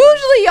 I'll be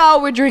Usually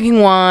y'all were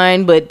drinking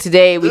wine, but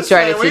today we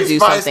tried to do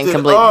spiced something it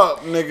completely. up,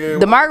 nigga.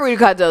 The margarita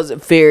cocktail is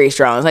very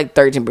strong. It's like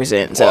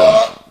 13%.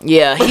 So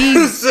yeah,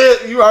 he's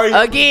Shit, you already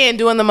again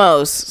doing the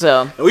most.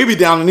 So we be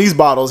down in these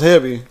bottles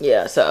heavy.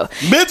 yeah, so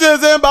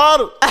Bitches in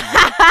bottles.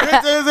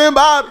 Bitches in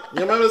bottles.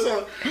 You remember the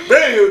song?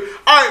 Anywho,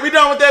 all right, we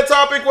done with that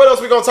topic. What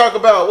else we gonna talk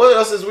about? What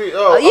else is we?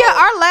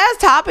 our last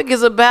topic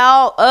is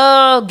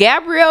about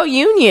Gabrielle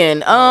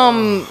Union.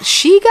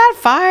 She got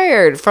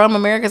fired from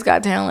America's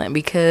Got Talent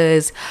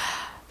because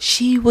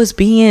she was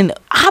being,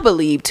 I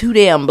believe, too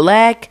damn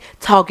black,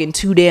 talking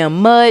too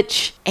damn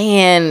much,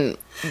 and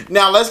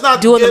now let's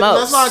not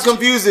let's not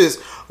confuse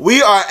this.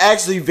 We are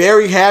actually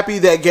very happy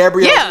that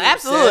Gabrielle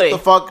absolutely said the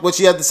fuck what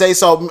she had to say.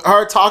 So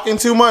her talking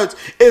too much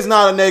is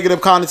not a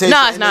negative connotation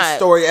in this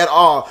story at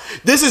all.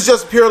 This is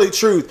just purely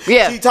truth.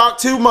 Yeah. She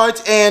talked too much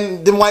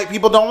and the white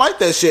people don't like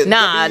that shit.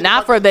 Nah,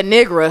 not for the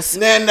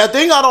niggers. And the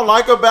thing I don't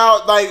like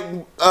about like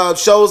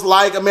shows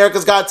like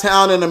America's Got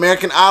Talent and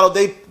American Idol,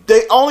 they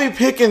only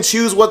pick and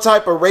choose what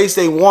type of race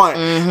they want.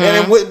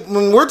 And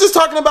when we're just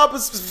talking about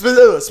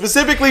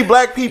specifically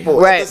black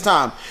people at this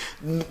time,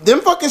 them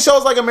fucking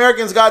shows like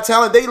Americans Got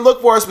Talent, they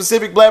look for a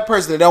specific black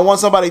person. They don't want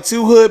somebody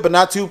too hood but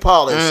not too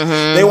polished.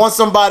 They want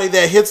somebody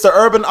that hits the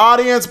urban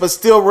audience but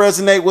still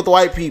resonate with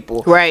white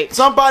people. Right.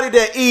 Somebody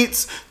that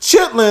eats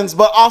chitlins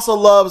but also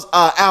loves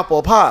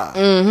apple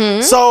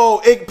pie.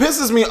 So it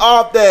pisses me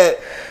off that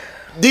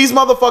these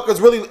motherfuckers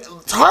really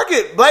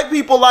target black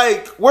people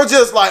like we're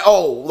just like,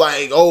 oh,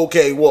 like,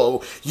 okay,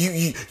 well,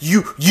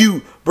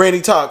 you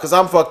Brandy talk because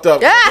I'm fucked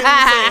up.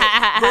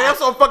 I'm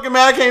so fucking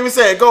mad I can't even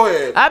say it. Go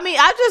ahead. I mean,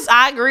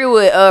 I agree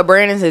with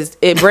Brandon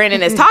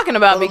is talking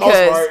about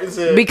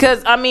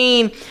because I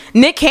mean,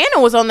 Nick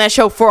Cannon was on that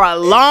show for a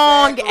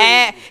long he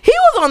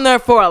was on there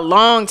for a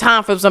long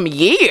time, for some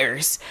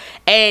years,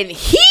 and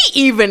he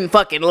even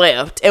fucking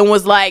left and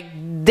was like,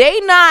 they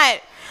not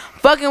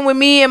fucking with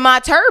me and my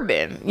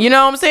turban. You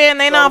know what I'm saying?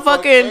 They not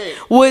fucking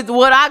with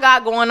what I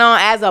got going on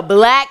as a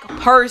black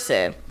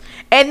person.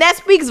 And that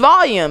speaks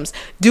volumes.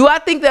 Do I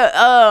think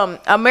that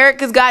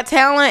America's Got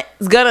Talent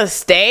is gonna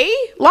stay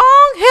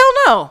long? Hell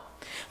no.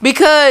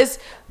 Because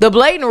the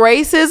blatant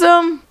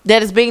racism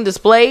that is being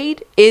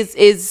displayed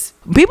is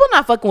people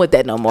not fucking with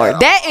that no more.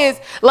 That is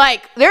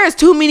like, there is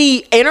too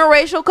many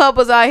interracial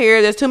couples out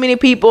here. There's too many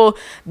people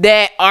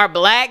that are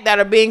black that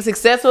are being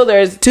successful.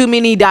 There's too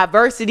many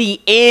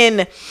diversity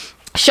in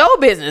show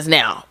business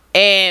now.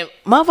 And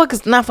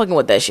motherfuckers not fucking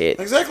with that shit.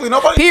 Exactly.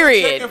 Nobody.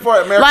 Period.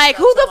 Like,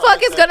 who the fuck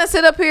is gonna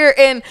sit up here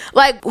and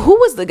like, who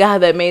was the guy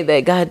that made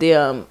that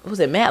goddamn? Was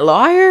it Matt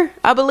Lauer?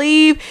 I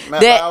believe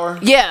Lauer?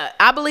 Yeah,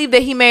 I believe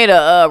that he made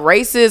a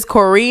racist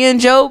Korean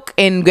joke,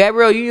 and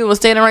Gabrielle Union was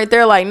standing right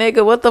there like,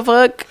 nigga, what the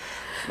fuck?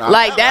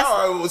 Like,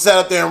 that's sat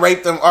up there and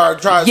raped them or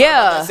tried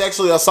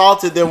sexually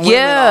assaulted them women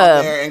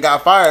out there and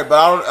got fired.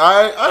 But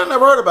I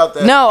never heard about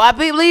that. No, I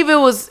believe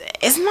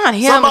it's not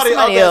him.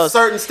 Somebody else.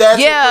 Certain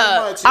stature.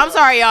 Yeah, I'm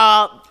sorry,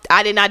 y'all.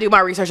 I did not do my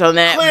research on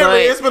that. Clearly,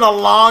 but it's been a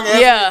long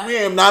ass we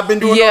have not been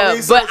doing no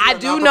research. But I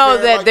do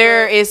know that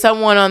there is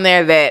someone on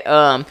there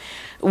that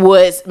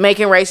was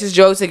making racist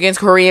jokes against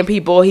Korean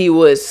people. He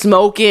was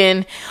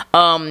smoking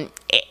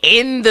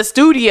in the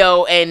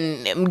studio,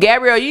 and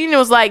Gabrielle Union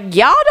was like,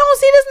 y'all don't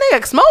see this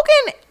nigga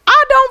smoking?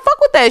 I don't fuck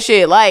with that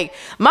shit. Like,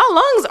 my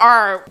lungs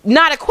are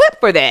not equipped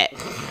for that.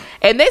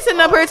 And they sitting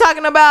up here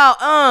talking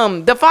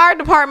about the fire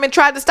department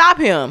tried to stop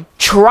him.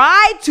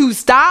 Tried to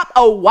stop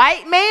a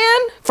white man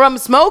from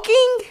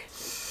smoking?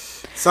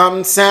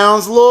 Something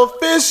sounds a little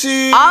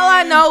fishy. All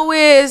I know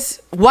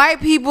is white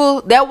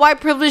people, that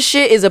white privilege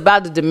shit is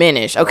about to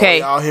diminish,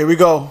 okay? Oh, here we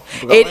go.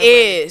 It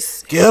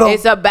is. Get 'em.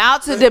 It's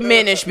about to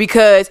diminish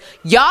because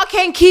y'all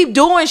can't keep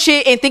doing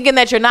shit and thinking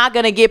that you're not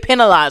going to get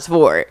penalized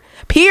for it.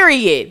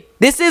 Period.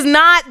 This is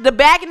not the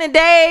back in the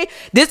day.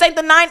 This ain't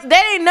the 90s.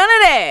 That ain't none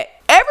of that.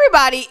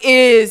 Everybody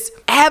is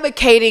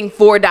advocating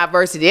for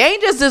diversity.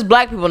 It ain't just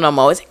black people no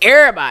more. It's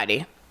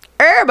everybody.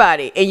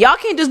 Everybody. And y'all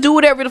can't just do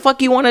whatever the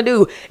fuck you want to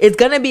do. It's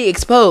going to be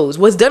exposed.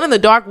 What's done in the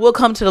dark will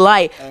come to the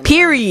light. Amen.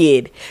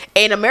 Period.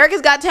 And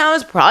America's Got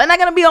Talent is probably not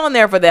going to be on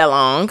there for that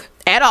long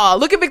at all.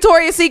 Look at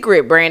Victoria's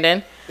Secret,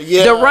 Brandon.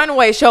 Yeah. The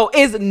runway show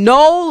is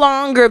no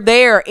longer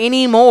there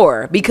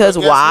anymore. Because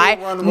why?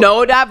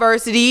 No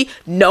diversity.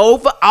 No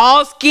for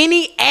all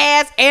skinny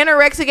ass,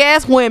 anorexic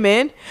ass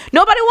women.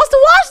 Nobody wants to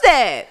watch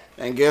that.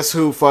 And guess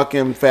who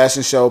fucking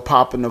fashion show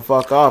popping the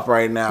fuck off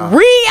right now?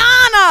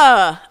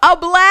 Rihanna, a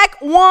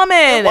black woman.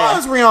 And why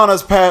is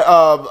Rihanna's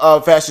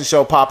fashion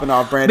show popping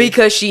off, Brandon?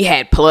 Because she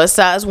had plus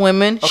size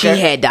women.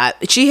 Okay.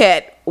 She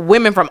had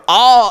women from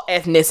all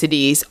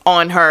ethnicities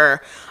on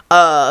her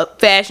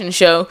fashion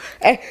show,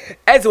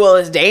 as well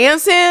as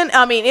dancing.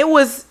 I mean, it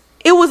was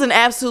an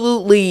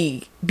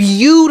absolutely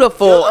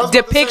beautiful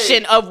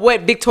depiction of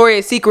what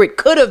Victoria's Secret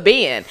could have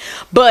been,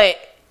 but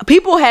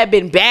people have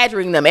been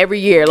badgering them every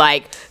year.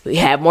 Like, we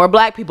have more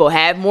black people,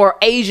 have more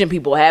Asian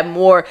people, have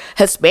more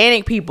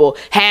Hispanic people,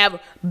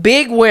 have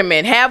big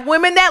women. Have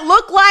women that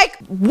look like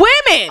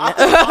women. I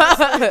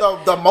think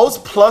honestly, the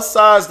most plus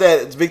size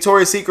that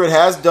Victoria's Secret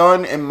has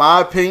done, in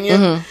my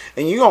opinion,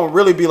 and you're gonna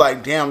really be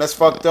like, damn, that's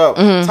fucked up.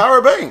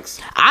 Tyra Banks.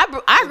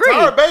 I agree.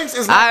 Tyra Banks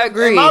is not, I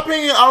agree. In my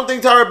opinion, I don't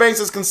think Tyra Banks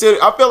is considered.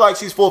 I feel like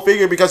she's full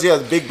figure because she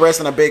has big breasts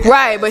and a big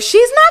right, ass. but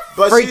she's not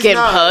But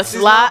freaking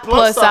she's not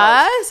plus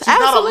size. She's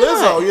Absolutely not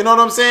a Lizzo. You know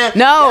what I'm saying?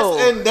 No.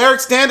 In their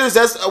standards,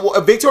 that's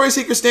Victoria's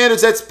Secret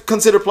standards. That's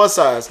considered plus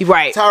size.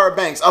 Right. Tyra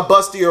Banks, a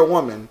bustier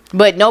woman.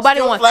 But nobody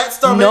Still wants. flat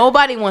stomach.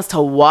 Nobody wants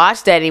to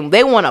watch that anymore.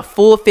 They want a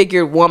full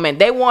figured woman.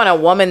 They want a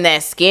woman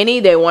that's skinny.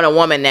 They want a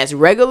woman that's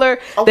regular.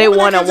 They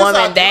want a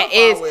woman that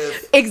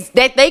is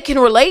that they can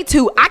relate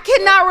to. I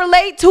cannot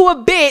relate to a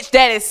bitch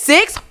that is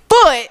 6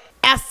 foot,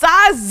 a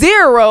size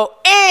 0,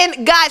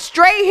 and got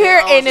straight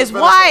hair and is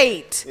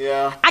white.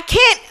 Yeah. I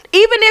can't.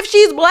 Even if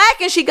she's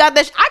black and she got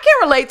that, I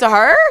can't relate to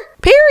her.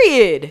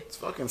 Period. It's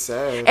fucking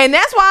sad. And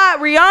that's why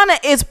Rihanna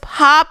is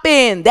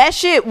popping. That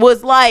shit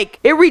was like,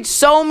 it reached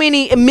so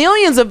many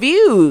millions of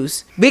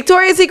views.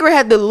 Victoria's Secret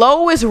had the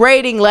lowest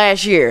rating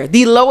last year.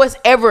 The lowest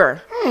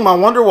ever. I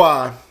wonder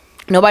why.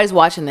 Nobody's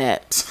watching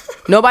that.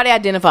 Nobody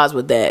identifies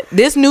with that.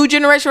 This new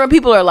generation of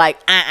people are like,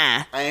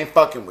 I ain't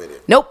fucking with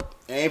it. Nope.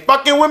 Ain't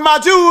fucking with my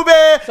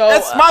Juvie. So,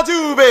 that's my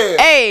Juvie.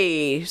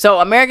 Hey,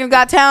 so Americans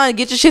Got Talent,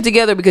 get your shit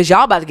together because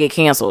y'all about to get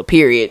canceled.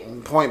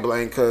 Period. Point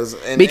blank, because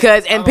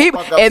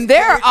people and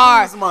there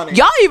are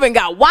y'all even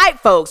got white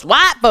folks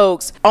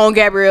on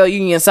Gabrielle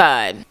Union's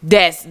side.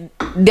 That's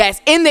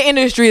in the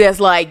industry. That's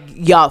like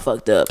y'all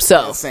fucked up.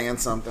 So that's saying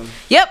something.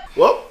 Yep.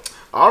 Well,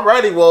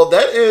 alrighty. Well,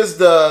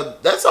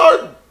 that's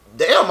our.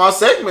 Damn, our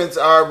segments,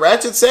 our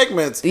ratchet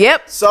segments.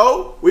 Yep.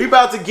 So, we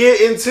about to get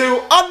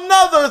into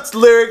another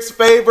lyrics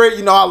favorite.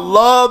 You know, I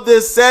love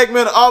this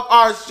segment of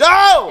our show.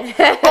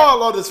 I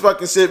love this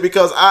fucking shit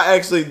because I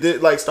actually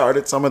did,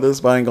 started some of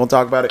this, but I ain't gonna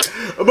talk about it.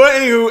 But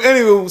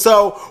anywho,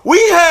 so we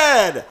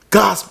had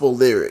gospel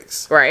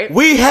lyrics. Right.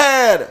 We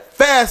had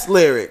fast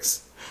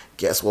lyrics.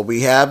 Guess what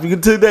we have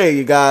today,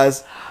 you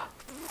guys?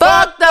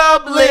 Fucked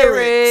up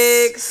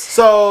lyrics.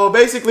 So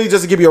basically,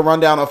 just to give you a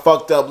rundown of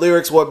fucked up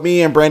lyrics, what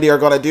me and Brandy are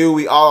gonna do,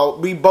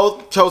 we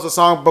both chose a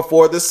song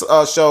before this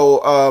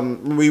show.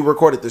 We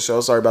recorded this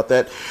show. Sorry about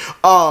that.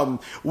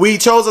 We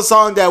chose a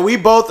song that we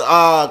both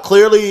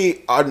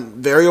clearly are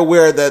very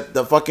aware that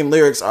the fucking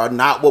lyrics are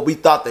not what we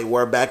thought they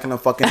were back in the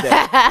fucking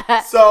day.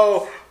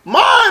 So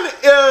mine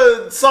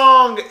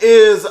song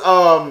is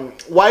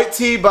White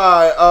Tee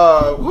by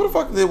who the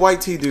fuck did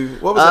White Tee do?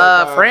 What was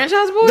that?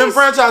 Franchise Boys. Them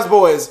Franchise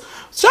Boys.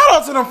 Shout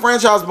out to them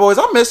Franchise Boys.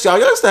 I miss y'all.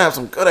 Y'all used to have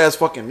some good ass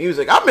fucking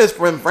music. I miss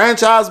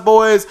Franchise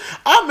Boys.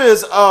 I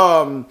miss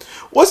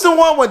what's the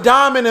one with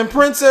Diamond and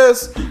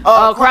Princess?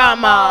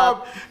 Crime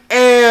Mob.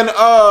 And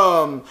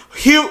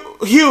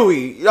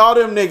Huey. Y'all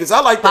them niggas.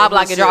 I like that. Pop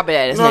like a drop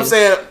it. You know what I'm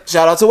saying?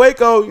 Shout out to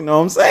Waco. You know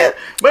what I'm saying?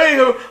 But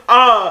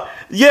anywho,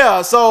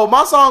 yeah. So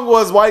my song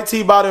was White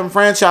Tee by them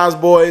Franchise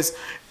Boys,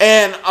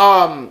 and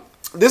I'm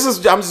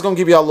just gonna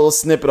give y'all a little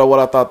snippet of what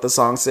I thought the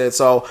song said.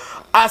 So,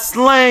 I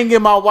slang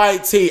in my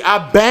white tee,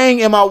 I bang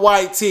in my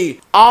white tee,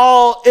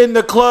 all in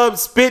the club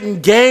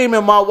spitting game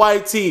in my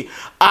white tee,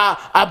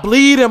 I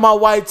bleed in my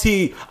white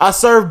tee, I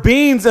serve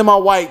beans in my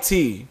white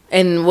tee.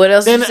 And what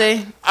else did you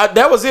say?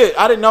 That was it.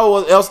 I didn't know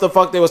what else the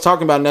fuck they was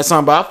talking about in that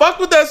song, but I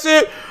fucked with that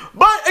shit.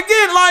 But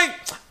again,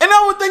 and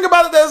I would think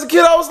about it as a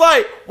kid, I was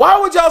like, why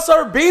would y'all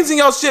serve beans in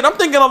y'all shit? I'm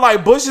thinking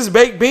of Bush's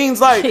baked beans.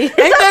 Ain't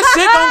that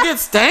shit gonna get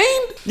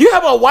stained? You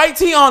have a white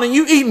tee on and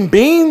you eating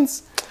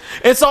beans?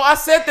 And so I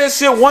said that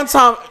shit one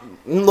time,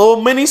 little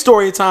mini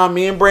story time.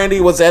 Me and Brandy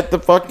was at the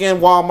fucking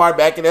Walmart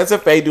back in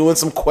SFA doing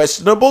some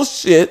questionable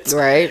shit.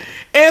 Right.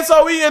 And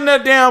so we in the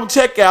damn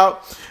checkout.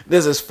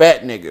 There's this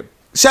fat nigga.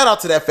 Shout out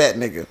to that fat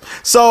nigga.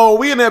 So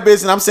we in that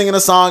bitch and I'm singing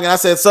a song and I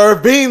said,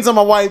 serve beans on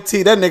my white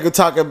tee. That nigga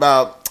talking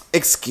about,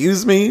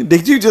 excuse me,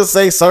 did you just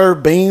say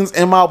serve beans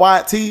in my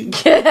white tee?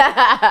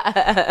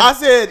 I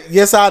said,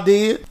 yes, I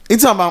did. He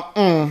talking about,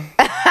 Then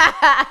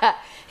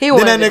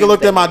that nigga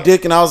looked at my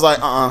dick and I was like,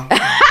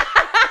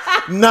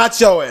 not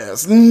your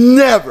ass.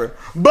 Never.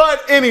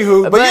 But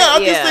anywho, but yeah,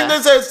 I just think they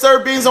said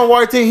serve beans on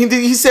white tee.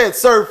 He said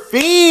serve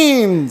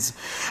fiends.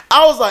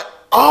 I was like,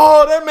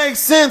 oh, that makes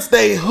sense.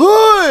 They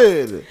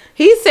hood.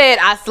 He said,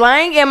 I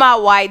slang in my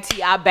white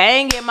tee, I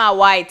bang in my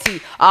white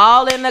tee,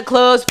 all in the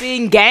club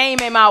speaking game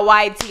in my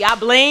white tee, I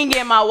bling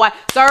in my white,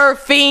 serve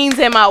fiends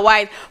in my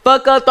white,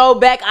 fuck a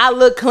throwback, I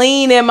look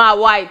clean in my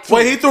white tee.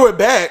 Wait, he threw it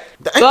back.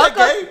 Ain't that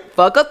gay?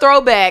 Fuck a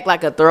throwback,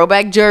 like a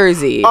throwback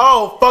jersey.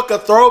 Oh, fuck a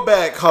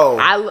throwback hoe.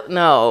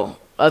 No,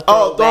 a throwback.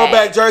 Oh,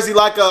 throwback jersey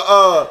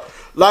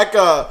like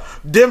a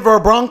Denver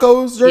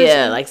Broncos jersey?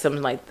 Yeah, like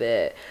something like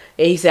that.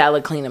 And he said, I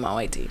look clean in my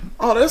white tee.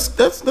 Oh,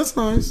 that's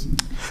nice.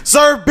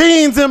 Serve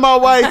beans in my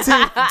white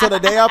tee till the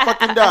day I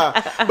fucking die.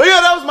 But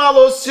yeah, that was my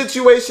little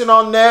situation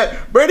on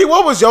that. Brady,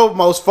 what was your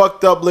most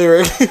fucked up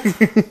lyric?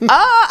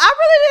 I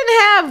really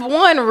didn't have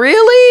one,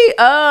 really.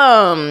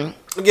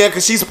 Yeah,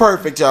 because she's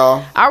perfect,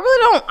 y'all. I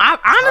really don't.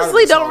 I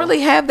honestly don't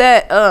really have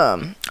that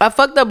a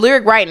fucked up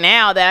lyric right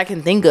now that I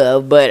can think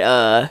of, but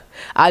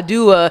I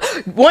do want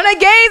to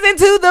gaze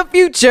into the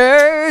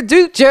future.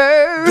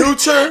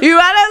 Future. You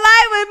wanna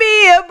life would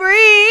be a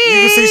breeze. You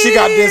can see she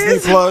got Disney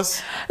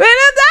Plus. When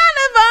it's time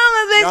to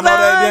fall asleep, Y'all know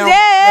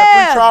that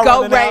free trial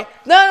go running right. out?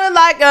 Nothing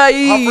like a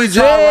Her free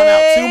trial run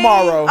out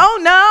tomorrow. Oh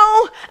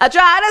no! I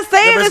try to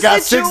save bitch the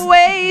got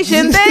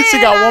situation. She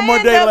got one more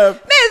day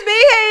left.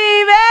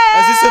 Misbehaving.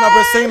 And she's sitting up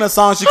here singing a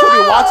song. She could be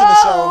watching the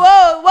show.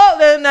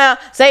 Whoa, now.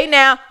 Say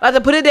now. I have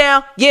to put it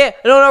down. Yeah,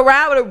 I don't know,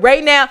 ride with it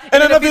right now.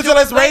 And in the future,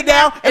 let's right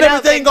down. And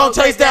everything gonna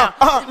chase down.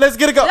 Let's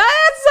get it go.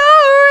 That's so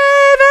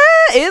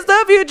river. It's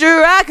the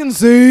future I can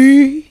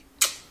see.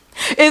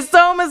 It's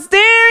so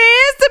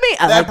mysterious to me.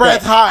 That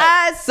breath hot.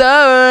 I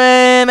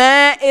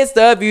surrender. It's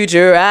the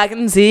future I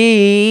can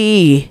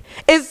see.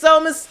 It's so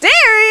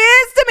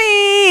mysterious to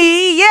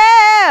me.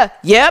 Yeah.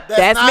 Yep,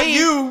 that's not me.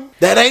 You.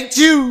 That ain't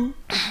you.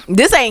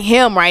 This ain't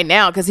him right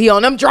now because he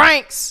on them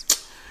drinks.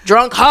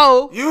 Drunk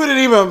hoe. You didn't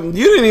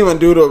even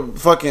do the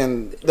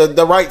fucking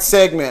the right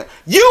segment.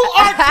 You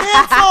are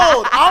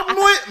canceled. I'm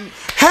with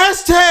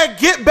hashtag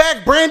get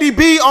back Brandy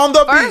B on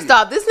the beat. First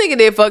off, this nigga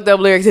did fucked up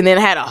lyrics and then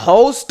had a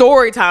whole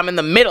story time in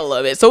the middle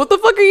of it. So what the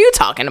fuck are you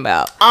talking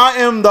about? I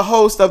am the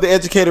host of the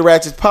Educated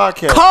Ratchets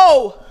podcast.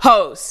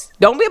 Co-host.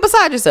 Don't be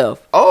beside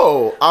yourself.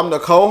 Oh, I'm the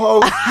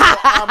co-host.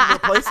 I'm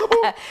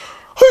replaceable.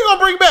 Who you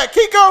gonna bring back,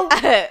 Kiko?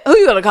 Who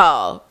you gonna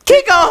call?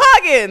 Kiko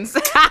Huggins.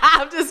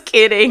 I'm just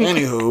kidding.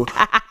 Anywho,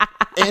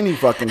 any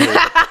fucking who.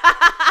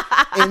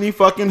 Any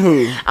fucking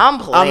who. I'm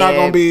playing. I'm not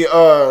gonna be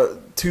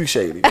too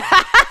shady.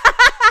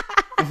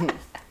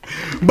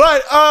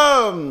 But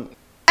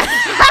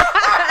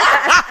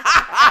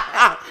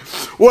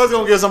was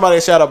gonna give somebody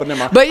a shout out, but never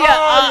mind. But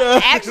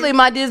yeah, actually,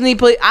 my Disney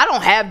Plus. I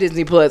don't have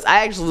Disney Plus.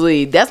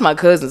 That's my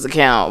cousin's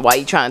account. Why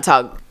you trying to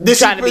talk? Did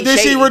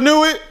she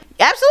renew it?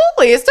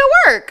 Absolutely, it still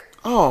work.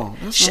 Oh,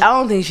 I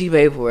don't think she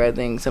paid for it. I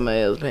think somebody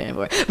else paying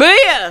for it. But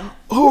yeah,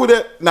 who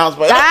that? No,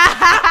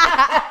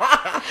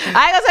 I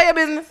ain't gonna say your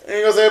business. You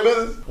ain't gonna say your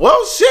business?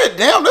 Well, shit,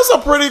 damn, that's a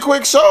pretty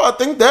quick show. I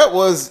think that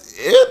was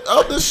it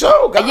of the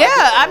show. God, yeah,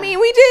 damn. I mean,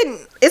 we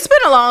didn't. It's been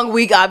a long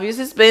week,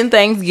 obviously. It's been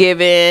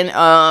Thanksgiving,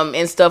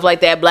 and stuff like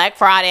that. Black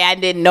Friday, I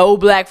did no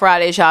Black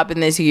Friday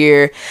shopping this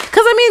year.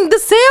 Cause I mean, the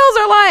sales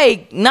are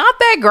like not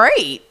that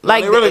great.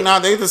 Like they really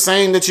not. They the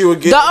same that you would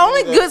get. The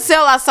only good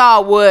sale I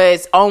saw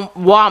was on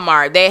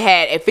Walmart. They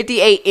had a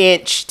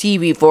 58-inch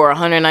TV for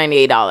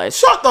 $198.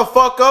 Shut the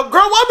fuck up,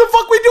 girl. What the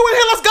fuck we doing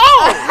here? Let's go.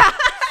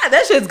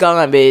 That shit's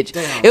gone, bitch.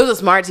 Damn. It was a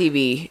smart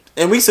TV.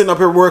 And we sitting up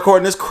here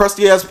recording this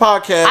crusty ass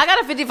podcast. I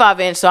got a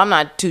 55-inch, so I'm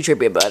not too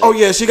trippy about it. Oh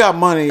yeah, she got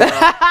money.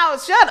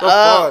 Shut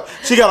up.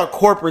 She got a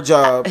corporate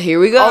job. Here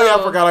we go. Oh yeah,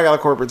 I forgot I got a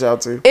corporate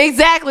job too.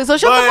 Exactly. So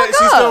shut the fuck up.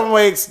 She still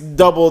makes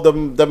double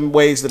the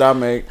wage that I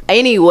make.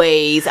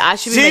 Anyways, I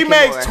should be She making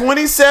makes more.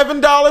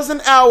 $27 an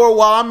hour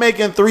while I'm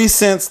making 3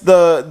 cents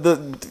the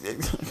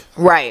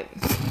Right.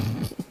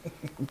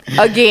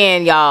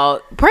 Again,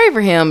 y'all, pray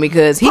for him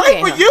because he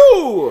pray for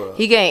you.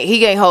 He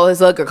can't hold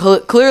his liquor.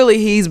 Clearly,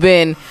 he's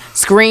been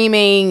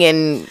screaming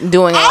and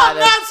doing I'm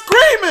not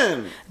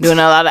screaming. Doing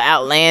a lot of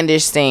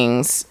outlandish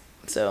things.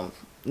 So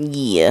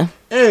yeah.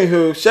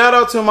 Anywho, shout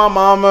out to my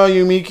mama,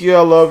 Yumiki. I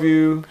love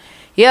you.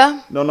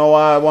 Yeah. Don't know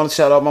why I want to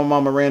shout out my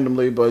mama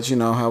randomly, but you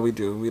know how we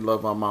do. We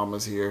love our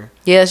mamas here.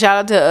 Yeah.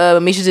 Shout out to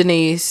Misha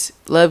Denise.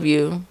 Love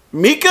you.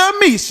 Mika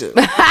Misha.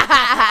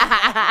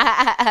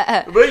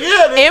 But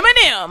yeah,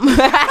 Eminem.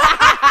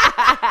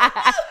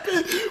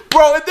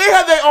 bro, if they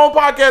had their own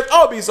podcast,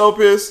 I would be so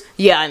pissed.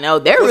 Yeah, I know.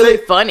 They're really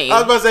funny. I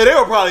was about to say they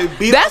would probably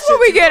beat. That's where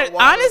we get.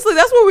 Honestly,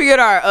 that's where we get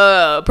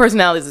our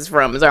personalities is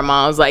from. Is our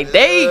moms like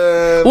they?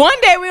 One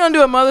day we gonna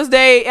do a Mother's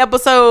Day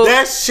episode.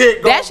 That's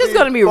just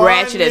gonna be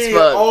ratchet as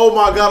fuck. Oh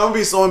my god, I'm gonna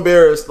be so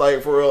embarrassed.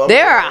 Like for real,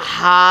 They're a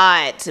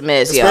hot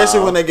mess, especially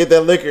y'all. when they get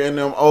that liquor in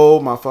them. Oh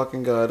my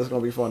fucking god, it's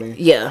gonna be funny.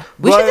 Yeah,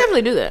 we should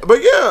definitely do that.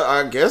 But yeah,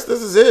 I guess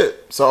this is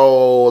it.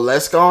 So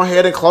let's go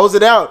ahead and close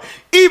it out.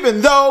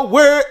 Even though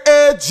we're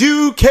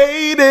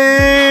educated,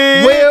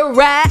 we're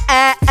right.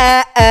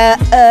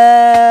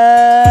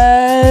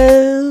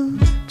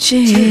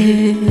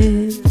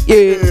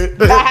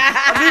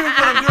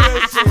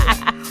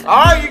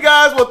 All right, you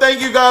guys. Well,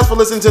 thank you guys for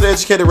listening to the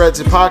Educated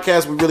Ratchet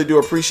podcast. We really do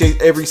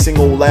appreciate every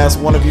single last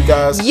one of you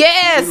guys.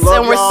 Yes,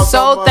 and we're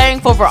so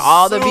thankful for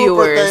all the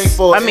viewers.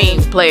 Thankful. I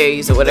mean,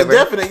 players or whatever.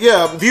 Definitely,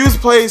 yeah. Views,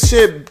 plays,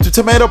 shit,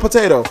 tomato,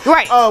 potato.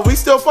 Right. We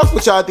still fuck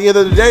with y'all at the end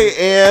of the day,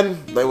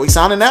 and we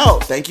signing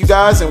out. Thank you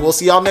guys, and we'll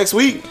see y'all next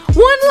week.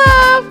 One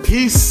love.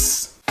 Peace.